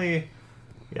definitely.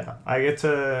 Yeah, I get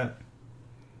to.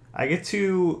 I get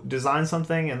to design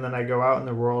something and then I go out in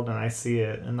the world and I see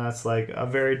it, and that's like a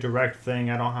very direct thing.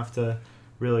 I don't have to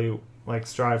really like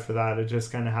strive for that. It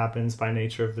just kind of happens by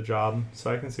nature of the job.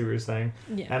 So I can see what you're saying.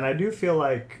 Yeah. And I do feel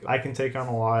like I can take on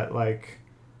a lot. Like,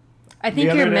 I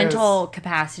think your mental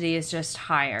capacity is just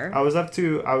higher. I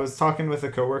was talking with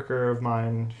a coworker of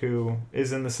mine who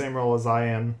is in the same role as I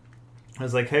am. I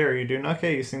was like, hey, are you doing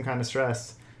okay? You seem kind of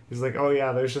stressed. He's like, oh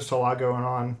yeah, there's just a lot going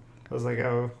on. I was like,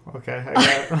 oh, okay. I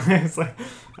got it. It's like,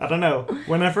 I don't know.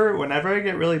 Whenever I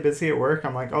get really busy at work,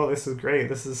 I'm like, oh, this is great.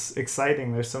 This is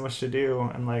exciting. There's so much to do.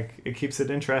 And like, it keeps it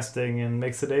interesting and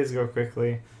makes the days go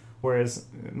quickly. Whereas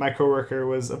my coworker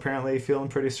was apparently feeling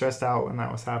pretty stressed out when that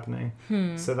was happening.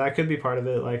 So that could be part of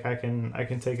it. Like I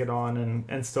can take it on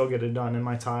and still get it done in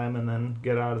my time and then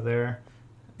get out of there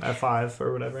at 5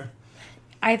 or whatever.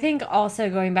 I think also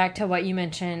going back to what you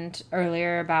mentioned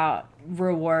earlier about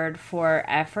reward for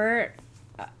effort,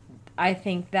 I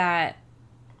think that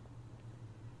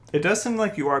it does seem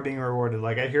like you are being rewarded.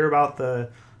 Like I hear about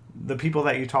the people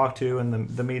that you talk to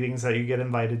and the meetings that you get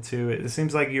invited to. It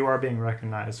seems like you are being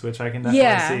recognized, which I can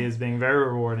definitely see as being very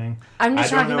rewarding. I'm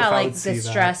just talking about like the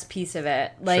stress piece of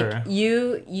it. Like Sure.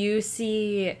 you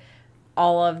see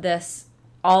all of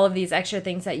these extra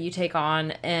things that you take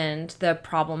on and the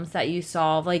problems that you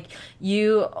solve. Like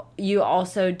you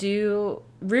also do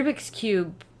Rubik's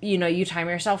Cube. You know, you time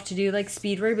yourself to do like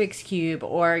speed Rubik's Cube,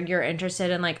 or you're interested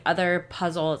in like other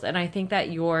puzzles. And I think that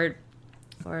where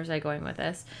was I going with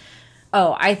this?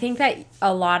 Oh, I think that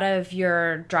a lot of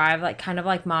your drive, like kind of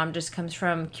like mom, just comes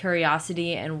from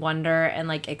curiosity and wonder and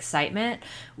like excitement,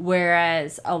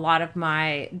 whereas a lot of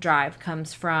my drive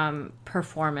comes from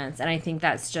performance. And I think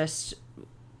that's just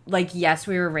like, yes,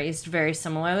 we were raised very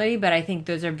similarly, but I think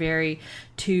those are very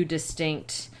two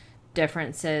distinct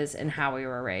differences in how we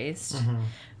were raised. Mm-hmm.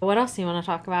 What else do you want to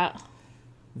talk about?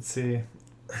 Let's see.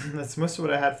 That's most of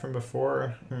what I had from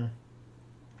before.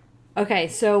 Okay,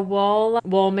 so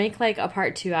we'll make like a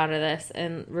part 2 out of this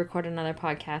and record another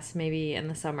podcast maybe in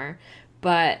the summer.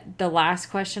 But the last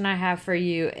question I have for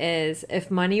you is, if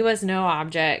money was no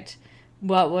object,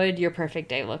 what would your perfect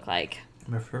day look like?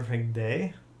 My perfect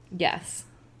day? Yes.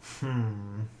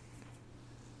 I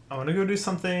want to go do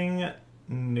something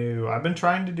new. I've been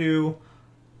trying to do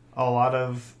a lot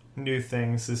of new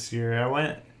things this year. I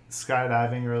went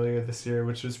skydiving earlier this year,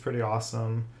 which was pretty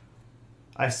awesome.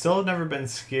 I still have never been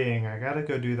skiing. I gotta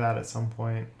go do that at some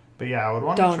point. But yeah, I would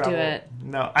want to travel. Don't do it.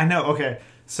 No, I know. Okay,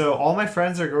 so all my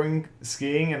friends are going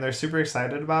skiing and they're super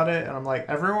excited about it. And I'm like,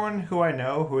 everyone who I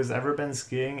know who has ever been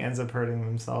skiing ends up hurting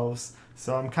themselves.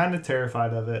 So I'm kind of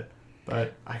terrified of it.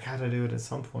 But I gotta do it at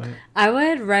some point. I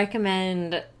would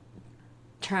recommend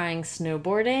trying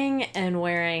snowboarding and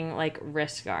wearing like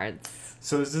wrist guards.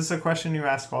 So is this a question you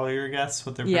ask all your guests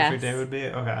what their perfect day would be?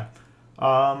 Okay.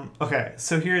 Okay,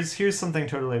 so here's something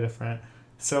totally different.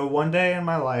 So one day in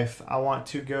my life, I want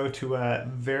to go to a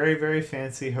very, very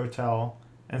fancy hotel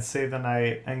and stay the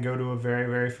night and go to a very,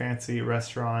 very fancy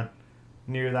restaurant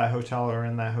near that hotel or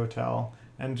in that hotel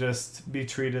and just be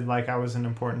treated like I was an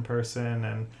important person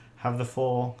and have the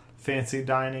full fancy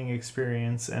dining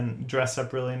experience and dress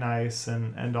up really nice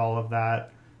and all of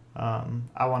that.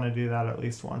 I want to do that at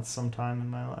least once sometime in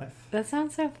my life. That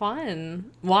sounds so fun.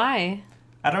 Why?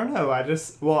 I don't know. I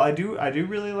do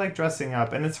really like dressing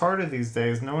up, and it's harder these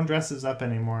days. No one dresses up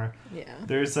anymore. Yeah.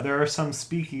 There are some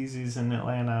speakeasies in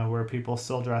Atlanta where people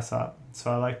still dress up.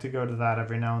 So I like to go to that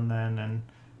every now and then,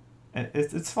 and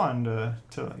it's fun to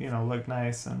look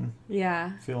nice and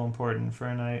feel important for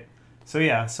a night. So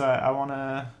yeah, I want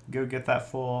to go get that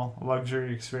full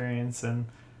luxury experience and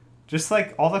just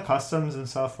like all the customs and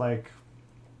stuff, like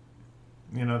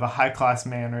the high class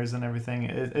manners and everything.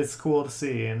 It's cool to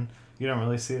see, and you don't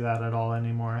really see that at all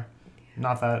anymore.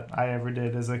 Not that I ever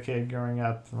did as a kid growing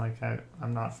up. Like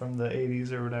I'm not from the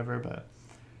 80s or whatever, but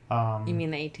you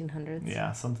mean the 1800s?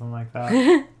 Yeah, something like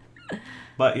that.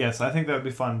 But yes, I think that would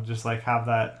be fun to just like have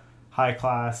that high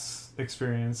class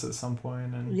experience at some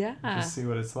point and just see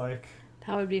what it's like.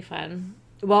 That would be fun.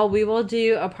 Well, we will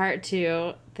do a part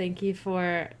 2. Thank you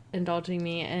for indulging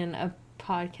me in a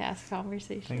podcast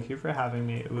conversation. Thank you for having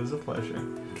me. It was a pleasure.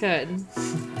 Good.